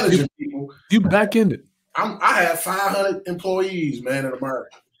was managing people. You back in it. I have 500 employees, man, in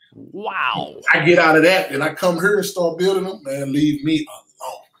America. Wow. I get out of that and I come here and start building them, man, leave me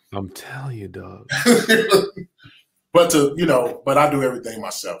alone. I'm telling you, dog. But I do everything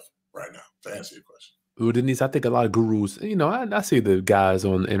myself right now, to answer your question. Well, Denise, I think a lot of gurus, I see the guys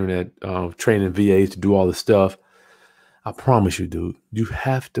on the internet training VAs to do all this stuff. I promise you, dude, you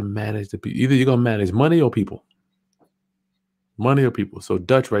have to manage the people. Either you're going to manage money or people. Money or people. So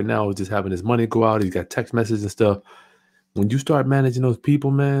Dutch right now is just having his money go out. He's got text messages and stuff. When you start managing those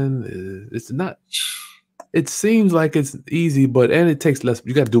people, man, it's not. It seems like it's easy, and it takes less.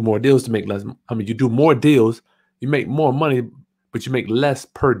 You got to do more deals to make less. I mean, you do more deals, you make more money, but you make less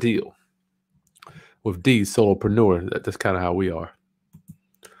per deal. With D, solopreneur, that's kind of how we are.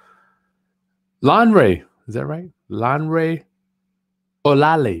 Lanre, is that right? Lanre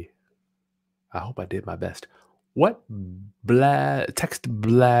Olale. I hope I did my best. What text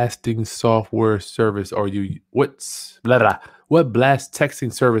blasting software service are you? What blast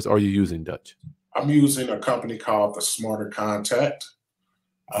texting service are you using, Dutch? I'm using a company called the Smarter Contact.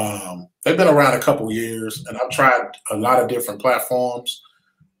 They've been around a couple years, and I've tried a lot of different platforms.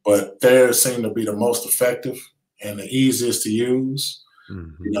 but theirs seem to be the most effective and the easiest to use.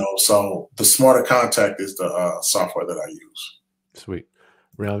 You know, so the Smarter Contact is the software that I use. Sweet.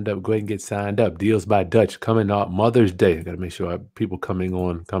 Round up. Go ahead and get signed up. Deals by Dutch coming off Mother's Day. I got to make sure people coming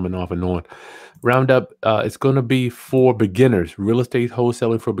off and on. Roundup. It's going to be for beginners. Real estate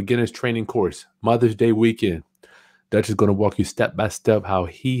wholesaling for beginners training course. Mother's Day weekend. Dutch is going to walk you step by step how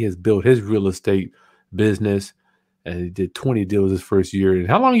he has built his real estate business, and he did 20 deals his first year. And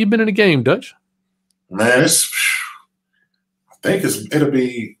how long you been in the game, Dutch? Man, I think it'll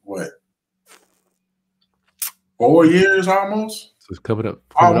be what, 4 years almost. So it's coming up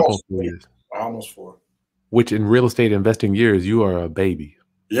on 4 years. Almost 4. Which in real estate investing years, you are a baby.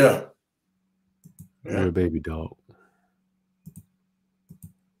 Yeah. You're a baby dog.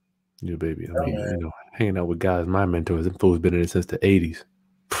 You're a baby. I mean, you know, hanging out with guys, my mentors, them fools been in it since the 80s.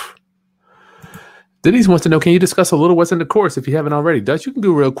 Denise wants to know, can you discuss a little what's in the course if you haven't already? Dutch, you can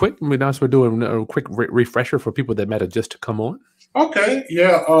do real quick. I mean, now we're doing a quick refresher for people that might have just to come on. Okay.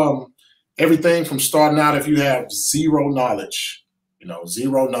 Yeah. Everything from starting out, if you have zero knowledge,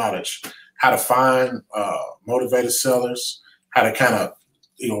 how to find motivated sellers, how to kind of,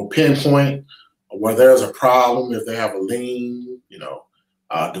 pinpoint where there's a problem, if they have a lien,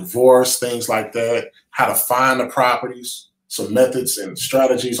 divorce, things like that, how to find the properties, some methods and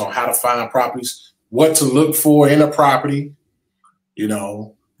strategies on how to find properties, what to look for in a property,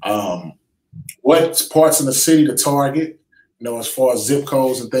 what parts of the city to target, as far as zip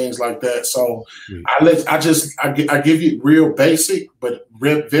codes and things like that. So I give you real basic, but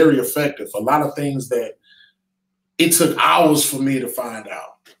very effective. A lot of things that it took hours for me to find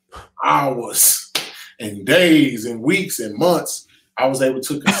out, hours and days and weeks and months. I was able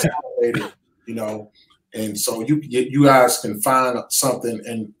to consolidate it, and so you guys can find something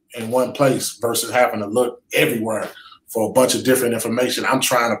in one place versus having to look everywhere for a bunch of different information. I'm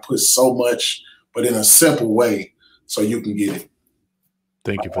trying to put so much, but in a simple way, so you can get it.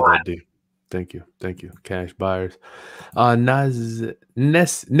 Thank you for that, D. Thank you. Thank you. Cash buyers.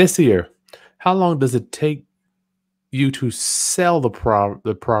 Nessier, how long does it take you to sell the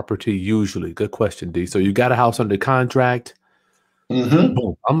property usually? Good question, D. So you got a house under contract.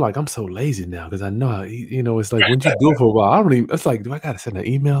 Boom. I'm so lazy now because I know how, it's like when you go for a while, I don't even, it's like, do I got to send an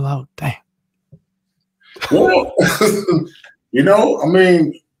email out? Damn. Well, I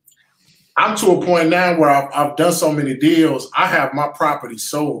mean, I'm to a point now where I've done so many deals. I have my property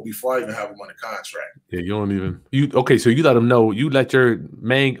sold before I even have them under contract. Yeah, okay. So you let them know. You let your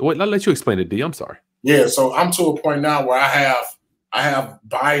main. I'll let you explain it, D. I'm sorry. Yeah, so I'm to a point now where I have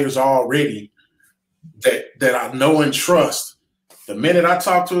buyers already that I know and trust. The minute I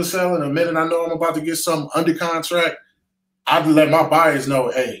talk to a seller, the minute I know I'm about to get something under contract, I'd let my buyers know,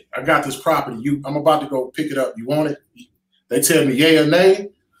 hey, I got this property. I'm about to go pick it up. You want it? They tell me yay or nay.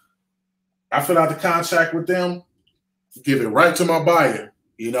 I fill out the contract with them, give it right to my buyer.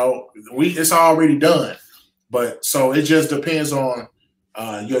 It's already done. But so it just depends on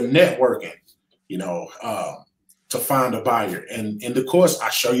your networking, to find a buyer. And in the course, I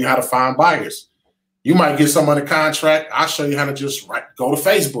show you how to find buyers. You might get someone under contract. I'll show you how to just go to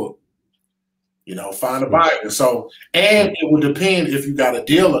Facebook, find a buyer. So, and it will depend if you got a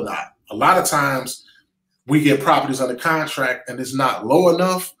deal or not. A lot of times we get properties under contract and it's not low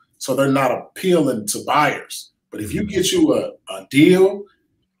enough, so they're not appealing to buyers. But if you get you a deal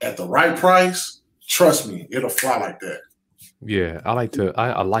at the right price, trust me, it'll fly like that. Yeah,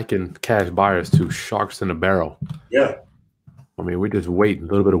 I liken cash buyers to sharks in a barrel. Yeah. I mean, we're just waiting, a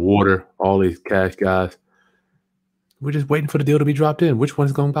little bit of water, all these cash guys. We're just waiting for the deal to be dropped in. Which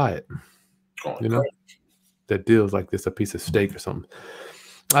one's going to buy it? That deal's like this, a piece of steak or something.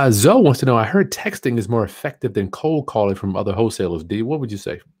 Zoe wants to know, I heard texting is more effective than cold calling from other wholesalers. D, what would you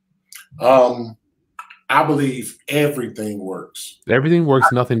say? I believe everything works. Everything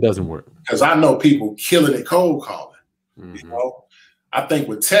works, nothing doesn't work. Because I know people killing it cold calling. I think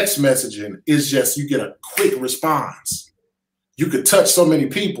with text messaging, it's just you get a quick response. You could touch so many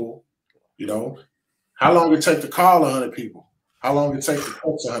people, How long it take to call 100 people? How long it take to text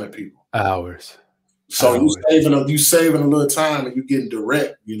 100 people? Hours. So you saving a little time and you getting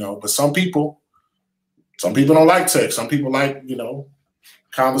direct, But some people don't like text. Some people like,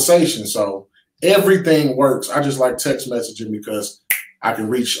 conversation. So everything works. I just like text messaging because I can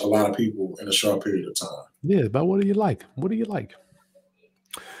reach a lot of people in a short period of time. Yeah, but what do you like? What do you like?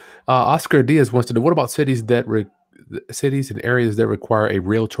 Oscar Diaz wants to know, what about cities and areas that require a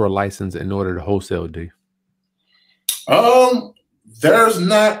realtor license in order to wholesale, D? There's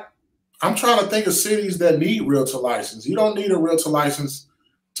not. I'm trying to think of cities that need realtor license. You don't need a realtor license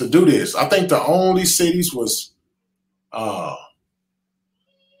to do this. I think the only cities was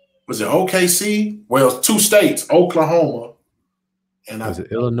was it OKC? Well, 2 states, Oklahoma and Was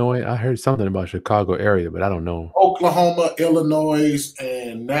it Illinois? I heard something about Chicago area, but I don't know. Oklahoma, Illinois,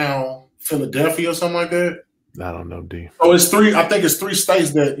 and now Philadelphia or something like that. I don't know, D. So it's 3. I think it's 3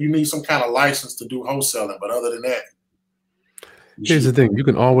 states that you need some kind of license to do wholesaling. But other than that, here's the thing: you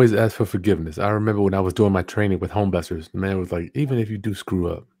can always ask for forgiveness. I remember when I was doing my training with home investors, the man was like, even if you do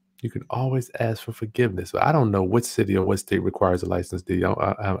screw up, you can always ask for forgiveness. But I don't know which city or what state requires a license, D.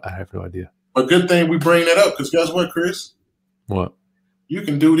 I have no idea. But good thing we bring that up, because guess what, Chris? What? You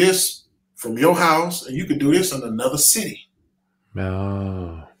can do this from your house, and you can do this in another city.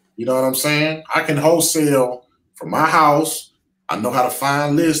 Oh. You know what I'm saying? I can wholesale from my house. I know how to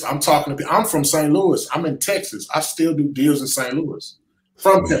find lists. I'm talking to people. I'm from St. Louis. I'm in Texas. I still do deals in St. Louis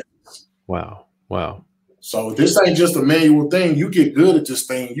from Texas. Wow. Wow. So this ain't just a manual thing. You get good at this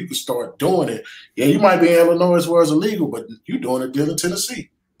thing, you can start doing it. Yeah, you might be in Illinois as well as illegal, but you're doing a deal in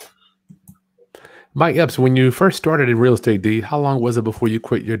Tennessee. Mike Epps, when you first started in real estate, D, how long was it before you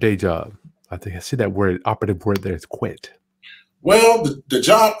quit your day job? I think I see that word, operative word there is quit. Well, the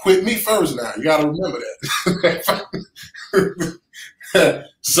job quit me first now. You got to remember that.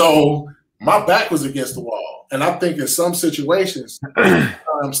 So my back was against the wall. And I think in some situations,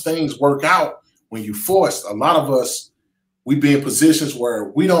 sometimes things work out when you forced. A lot of us, we be in positions where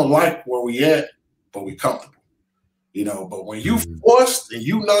we don't like where we at, but we comfortable. You know, but when you forced and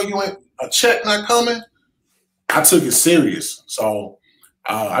you know you ain't a check not coming, I took it serious. So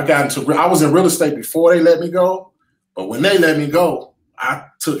I was in real estate before they let me go. But when they let me go, I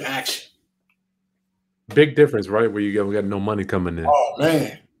took action. Big difference, right? Where you got no money coming in. Oh,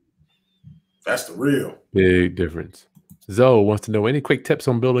 man. That's the real. Big difference. Zoe wants to know any quick tips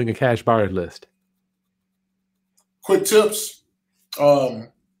on building a cash buyer list. Quick tips.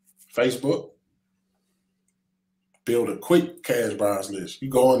 Facebook. Build a quick cash buyers list. You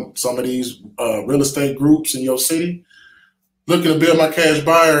go on some of these real estate groups in your city, looking to build my cash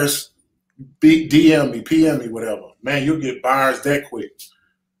buyers, DM me, PM me, whatever. Man, you'll get buyers that quick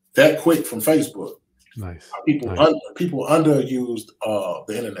from Facebook. Nice. People underused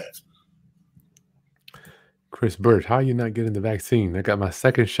the internet. Chris Birch, how are you not getting the vaccine? I got my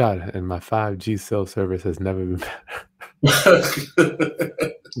second shot and my 5G cell service has never been better.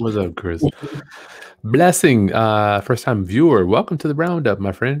 What's up, Chris? Blessing, first time viewer. Welcome to the roundup,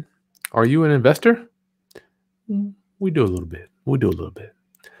 my friend. Are you an investor? We do a little bit.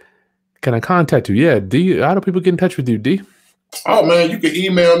 Can I contact you? Yeah, D. How do people get in touch with you, D? Oh, man, you can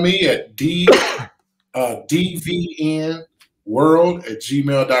email me at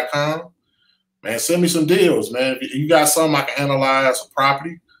dvnworld@gmail.com. Man, send me some deals, man. If you got something I can analyze a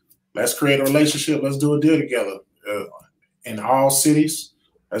property, let's create a relationship. Let's do a deal together in all cities.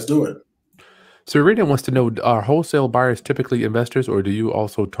 Let's do it. Serena wants to know, are wholesale buyers typically investors, or do you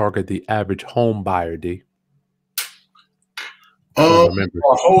also target the average home buyer, D?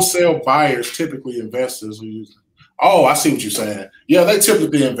 Wholesale buyers, typically investors. Oh, I see what you're saying. Yeah, they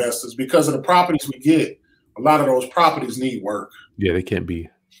typically investors because of the properties we get. A lot of those properties need work. Yeah, they can't be.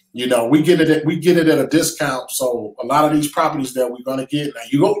 You know, we get it at a discount. So a lot of these properties that we're gonna get now,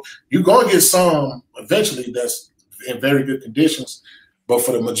 you're gonna get some eventually that's in very good conditions, but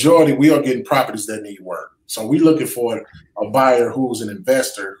for the majority, we are getting properties that need work. So we're looking for a buyer who's an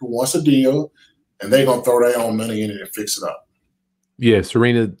investor who wants a deal, and they're gonna throw their own money in it and fix it up. Yeah,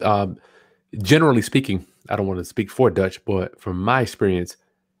 Serena, generally speaking, I don't want to speak for Dutch, but from my experience,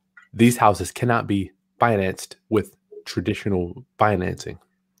 these houses cannot be financed with traditional financing.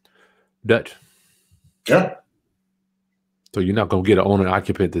 Dutch. Yeah. So you're not going to get an owner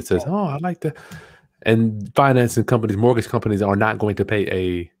occupant that says, oh, I like that. And financing companies, mortgage companies are not going to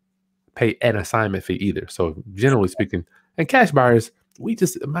pay an assignment fee either. So generally speaking, and cash buyers,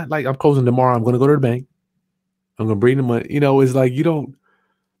 I'm closing tomorrow. I'm going to go to the bank. I'm going to bring the money. You know, it's like you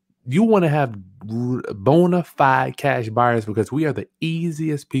want to have bona fide cash buyers because we are the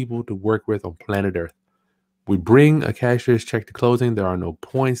easiest people to work with on planet Earth. We bring a cashier's check to closing. There are no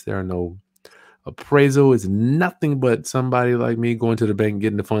points. There are no appraisal. It's nothing but somebody like me going to the bank,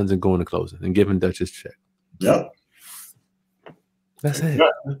 getting the funds and going to closing and giving Dutch his check. Yep. That's it. Yeah.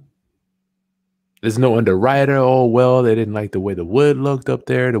 There's no underwriter. Oh, well, they didn't like the way the wood looked up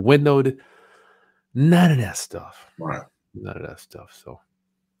there. The window. None of that stuff. Right. None of that stuff. So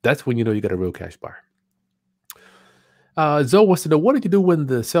that's when you know you got a real cash buyer. Zoe wants to know, what did you do when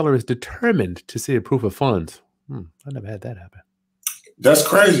the seller is determined to see a proof of funds? I never had that happen. That's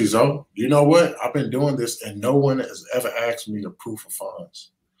crazy, Zoe. You know what? I've been doing this and no one has ever asked me a proof of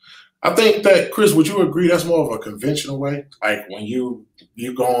funds. I think that, Chris, would you agree that's more of a conventional way? Like when you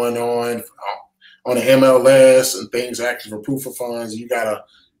going on the MLS and things asking for proof of funds, you got to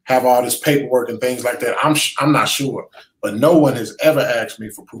have all this paperwork and things like that. I'm not sure, but no one has ever asked me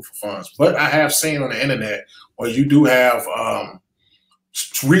for proof of funds. But I have seen on the internet where you do have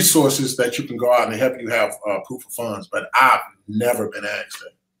resources that you can go out and help you have proof of funds. But I've never been asked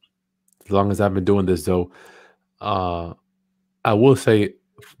that. As long as I've been doing this, though, I will say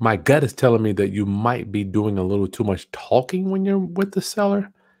my gut is telling me that you might be doing a little too much talking when you're with the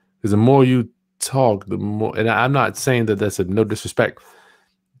seller. Because the more you talk, the more, and I'm not saying that that's no disrespect.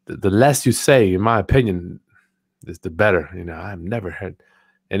 The less you say, in my opinion, is the better. You know, I've never had,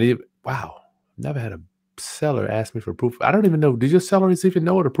 wow, never had a seller ask me for proof. I don't even know. Did your sellers even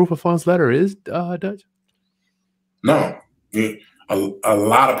know what a proof of funds letter is, Dutch? No. A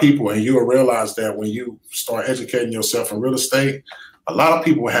lot of people, and you'll realize that when you start educating yourself in real estate, a lot of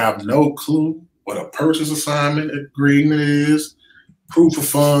people have no clue what a purchase assignment agreement is, proof of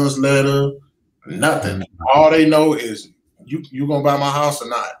funds letter, nothing. All they know is you gonna buy my house or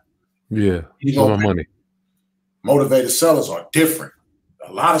not. Yeah, you want my money. Motivated sellers are different.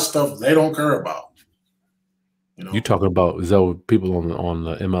 A lot of stuff they don't care about. You know, you talking about people on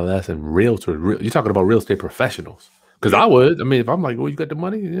the MLS and realtors. You're talking about real estate professionals. Because I would. I mean, if I'm like, well, you got the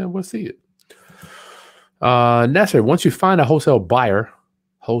money, yeah, we'll see it. Nasser, once you find a wholesale buyer,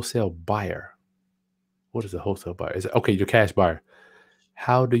 what is a wholesale buyer? Is it okay? Your cash buyer.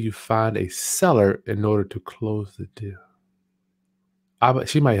 How do you find a seller in order to close the deal?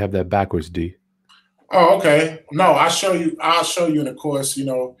 She might have that backwards, D. Oh, okay. No, I'll show you in the course. You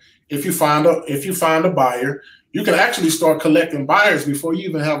know, if you find a buyer, you can actually start collecting buyers before you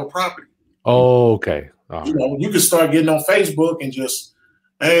even have a property. Oh, okay. You know, you can start getting on Facebook and just,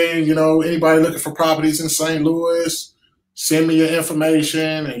 hey, you know, anybody looking for properties in St. Louis, send me your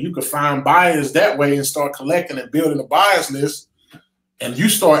information, and you can find buyers that way and start collecting and building a buyers list. And you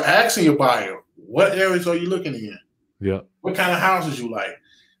start asking your buyer, what areas are you looking in? Yeah. What kind of houses you like?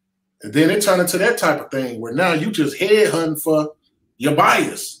 And then it turned into that type of thing where now you just headhunting for your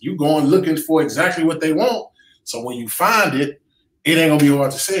buyers. You going looking for exactly what they want. So when you find it, it ain't gonna be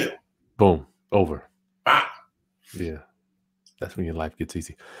hard to sell. Boom. Over. Wow. Yeah. That's when your life gets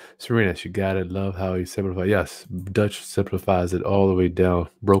easy. Serena, you got it. Love how he simplifies. Yes, Dutch simplifies it all the way down,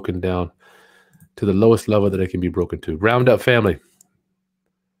 broken down to the lowest level that it can be broken to. Round up family.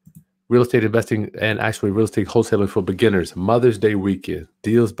 Real estate investing and actually real estate wholesaling for beginners. Mother's Day weekend.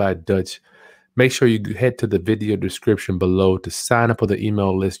 Deals by Dutch. Make sure you head to the video description below to sign up for the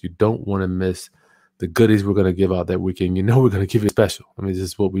email list. You don't want to miss the goodies we're going to give out that weekend. You know we're going to give you a special. I mean, this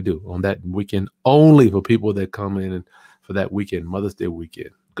is what we do on that weekend only for people that come in and for that weekend, Mother's Day weekend.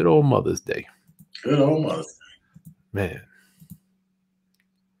 Good old Mother's Day. Good old Mother's Day.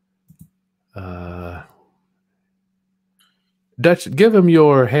 Man. Dutch, give him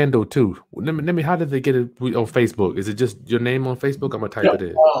your handle too. Let me. How did they get it on Facebook? Is it just your name on Facebook? I'm going to type it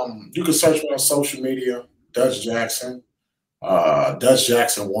in. You can search me on social media, Dutch Jackson, Dutch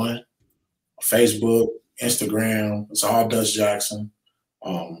Jackson 1. Facebook, Instagram, it's all Dutch Jackson.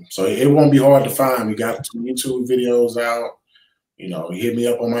 So it won't be hard to find. We got 2 YouTube videos out. You know, hit me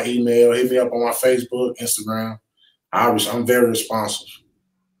up on my email, hit me up on my Facebook, Instagram. I'm very responsive.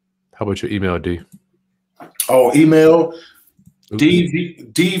 How about your email, D? Oh, email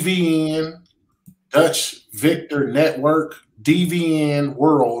DVN Dutch Victor Network DVN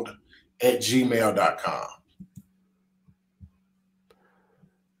World @gmail.com.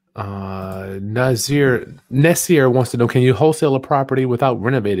 Nasir wants to know, can you wholesale a property without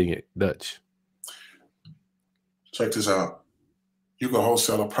renovating it, Dutch? Check this out. You can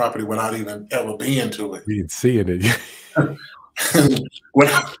wholesale a property without even ever being to it. You can see it.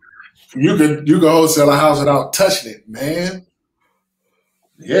 You can wholesale a house without touching it, man.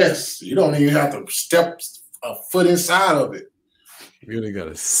 Yes, you don't even have to step a foot inside of it. You really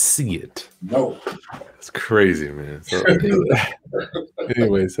gotta see it. No. It's crazy, man. So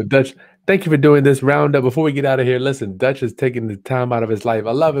anyway, so Dutch, thank you for doing this roundup. Before we get out of here, listen, Dutch is taking the time out of his life.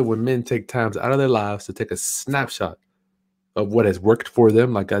 I love it when men take times out of their lives to take a snapshot of what has worked for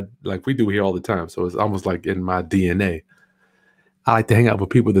them, like we do here all the time. So it's almost like in my DNA. I like to hang out with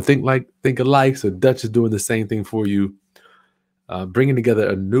people that think alike. So Dutch is doing the same thing for you. Bringing together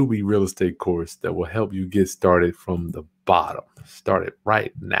a newbie real estate course that will help you get started from the bottom. Start it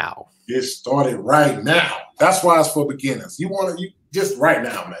right now. Get started right now. That's why it's for beginners. You just right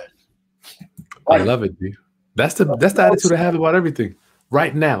now, man. Right. I love it, dude. That's the attitude I have about everything.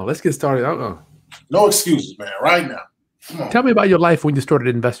 Right now. Let's get started. No excuses, man. Right now. Come on. Tell me about your life when you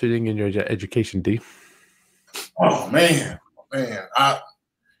started investing in your education, D. Oh man.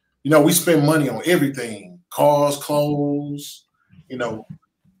 We spend money on everything. Cars, clothes,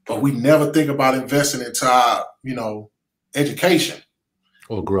 but we never think about investing into our, education.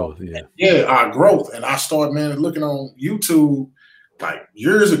 Or growth, yeah. Yeah, our growth. And I started, man, looking on YouTube like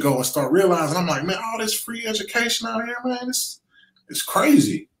years ago and start realizing, I'm like, man, all this free education out here, man, it's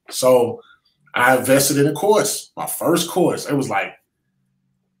crazy. So I invested in a course, my first course. It was like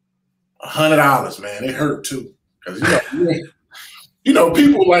 $100, man. It hurt too. Because,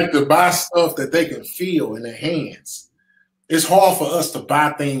 people like to buy stuff that they can feel in their hands. It's hard for us to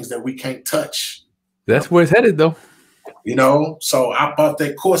buy things that we can't touch. That's where it's headed, though. So I bought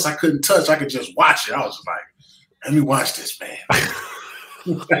that course I couldn't touch. I could just watch it. I was just like, let me watch this, man.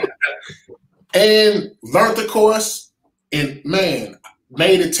 And learned the course and, man,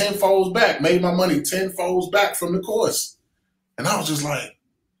 made it 10-folds back, made my money 10-folds back from the course. And I was just like,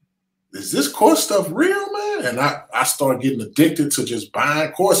 is this course stuff real, man? And I started getting addicted to just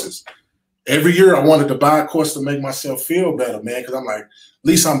buying courses. Every year I wanted to buy a course to make myself feel better, man, because I'm like, at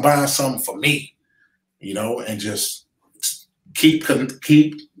least I'm buying something for me, and just keep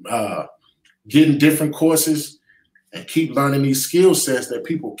getting different courses and keep learning these skill sets that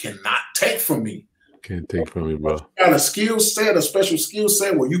people cannot take from me. Can't take from me, bro. You got a skill set, a special skill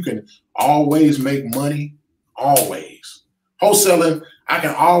set where you can always make money, always. Wholesaling, I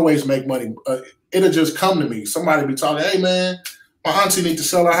can always make money. It'll just come to me. Somebody be talking, hey, man, my auntie need to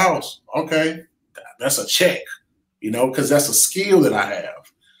sell her house. Okay, that's a check, because that's a skill that I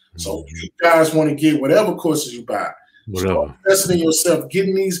have. So if you guys want to get whatever courses you buy, start investing in yourself,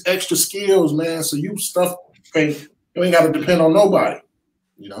 getting these extra skills, man, so you ain't got to depend on nobody,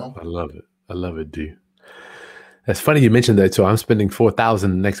 I love it. I love it, D. That's funny you mentioned that. So I'm spending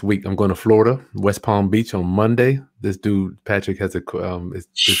 $4,000 next week. I'm going to Florida, West Palm Beach on Monday. This dude, Patrick, has his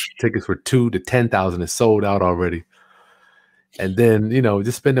tickets for $2,000 to $10,000 is sold out already. And then,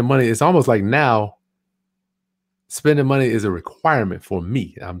 just spending money. It's almost like now spending money is a requirement for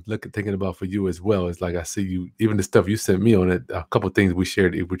me. I'm thinking about for you as well. It's like I see you, even the stuff you sent me on it, a couple of things we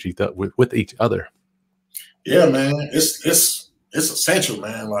shared with each other. Yeah, man. It's essential,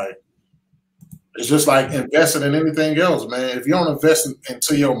 man. Like, it's just like investing in anything else, man. If you don't invest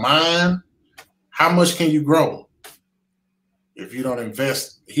into your mind, how much can you grow if you don't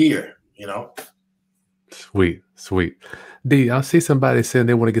invest here, Sweet. D, I see somebody saying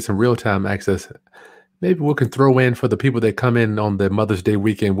they want to get some real-time access. Maybe we can throw in for the people that come in on the Mother's Day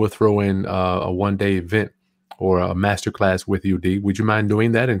weekend, we'll throw in a one-day event or a masterclass with you, D. Would you mind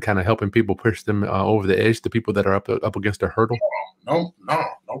doing that and kind of helping people push them over the edge, the people that are up against a hurdle? No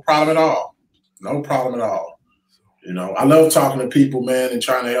problem at all. No problem at all. I love talking to people, man, and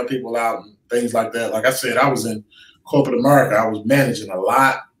trying to help people out and things like that. Like I said, I was in corporate America. I was managing a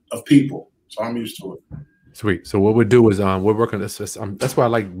lot of people, so I'm used to it. Sweet. So what we'll do is we're working this. That's why I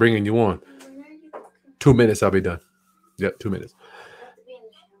like bringing you on. 2 minutes, I'll be done. Yep, 2 minutes.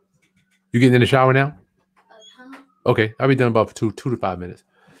 You getting in the shower now? Okay, I'll be done about 2 to 5 minutes.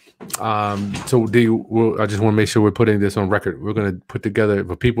 So D, I just want to make sure we're putting this on record. We're going to put together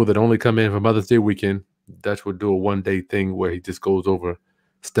for people that only come in for Mother's Day weekend. Dutch will do a one-day thing where he just goes over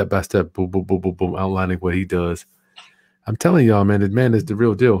step by step, boom, boom, boom, boom, boom, outlining what he does. I'm telling y'all, man, the man is the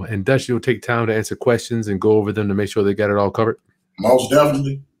real deal. And Dutch, you'll take time to answer questions and go over them to make sure they got it all covered. Most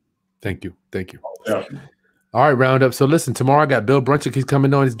definitely. Thank you. Most definitely. All right, roundup. So listen, tomorrow I got Bill Brunchick. He's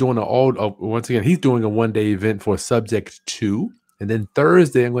coming on. He's doing once again, he's doing a one-day event for subject 2. And then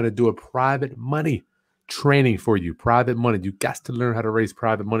Thursday, I'm going to do a private money training for you. Private money. You got to learn how to raise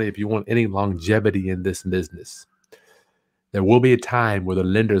private money if you want any longevity in this business. There will be a time where the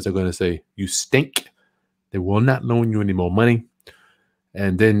lenders are going to say, you stink. They will not loan you any more money.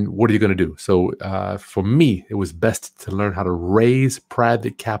 And then what are you going to do? So for me, it was best to learn how to raise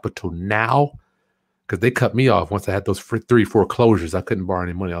private capital now, because they cut me off once I had those 3 foreclosures. I couldn't borrow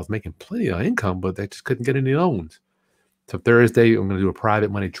any money. I was making plenty of income, but they just couldn't get any loans. So Thursday, I'm going to do a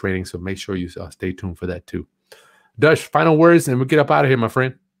private money training. So make sure you stay tuned for that too. Dutch, final words, and we'll get up out of here, my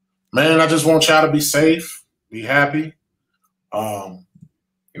friend. Man, I just want y'all to be safe, be happy.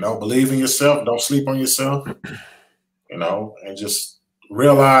 Believe in yourself. Don't sleep on yourself. And just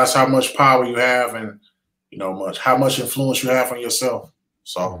realize how much power you have and how much influence you have on yourself.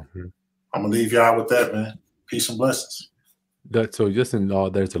 So I'm gonna leave y'all with that, man. Peace and blessings. So just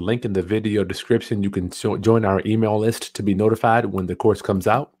there's a link in the video description. You can join our email list to be notified when the course comes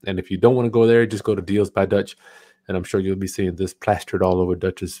out. And if you don't want to go there, just go to Deals by Dutch. And I'm sure you'll be seeing this plastered all over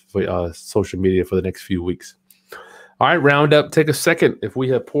Dutch's social media for the next few weeks. All right, roundup. Take a second. If we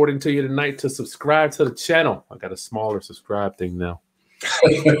have poured into you tonight, to subscribe to the channel. I got a smaller subscribe thing now.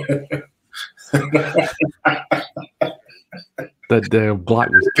 That damn block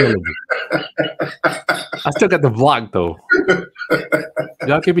was killing me. I still got the block though.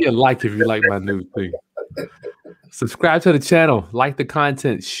 Y'all give me a like if you like my new thing. Subscribe to the channel, like the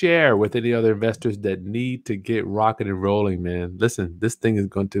content, share with any other investors that need to get rocking and rolling, man. Listen, this thing is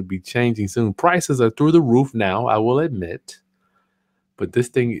going to be changing soon. Prices are through the roof now, I will admit. But this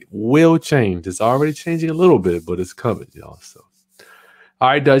thing will change. It's already changing a little bit, but it's coming, y'all. So, all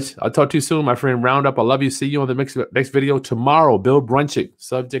right, Dutch. I'll talk to you soon, my friend. Roundup. I love you. See you on the next video tomorrow. Bill Brunching,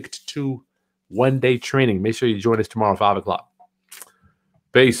 subject to one-day training. Make sure you join us tomorrow at 5 o'clock.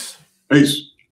 Peace. Peace.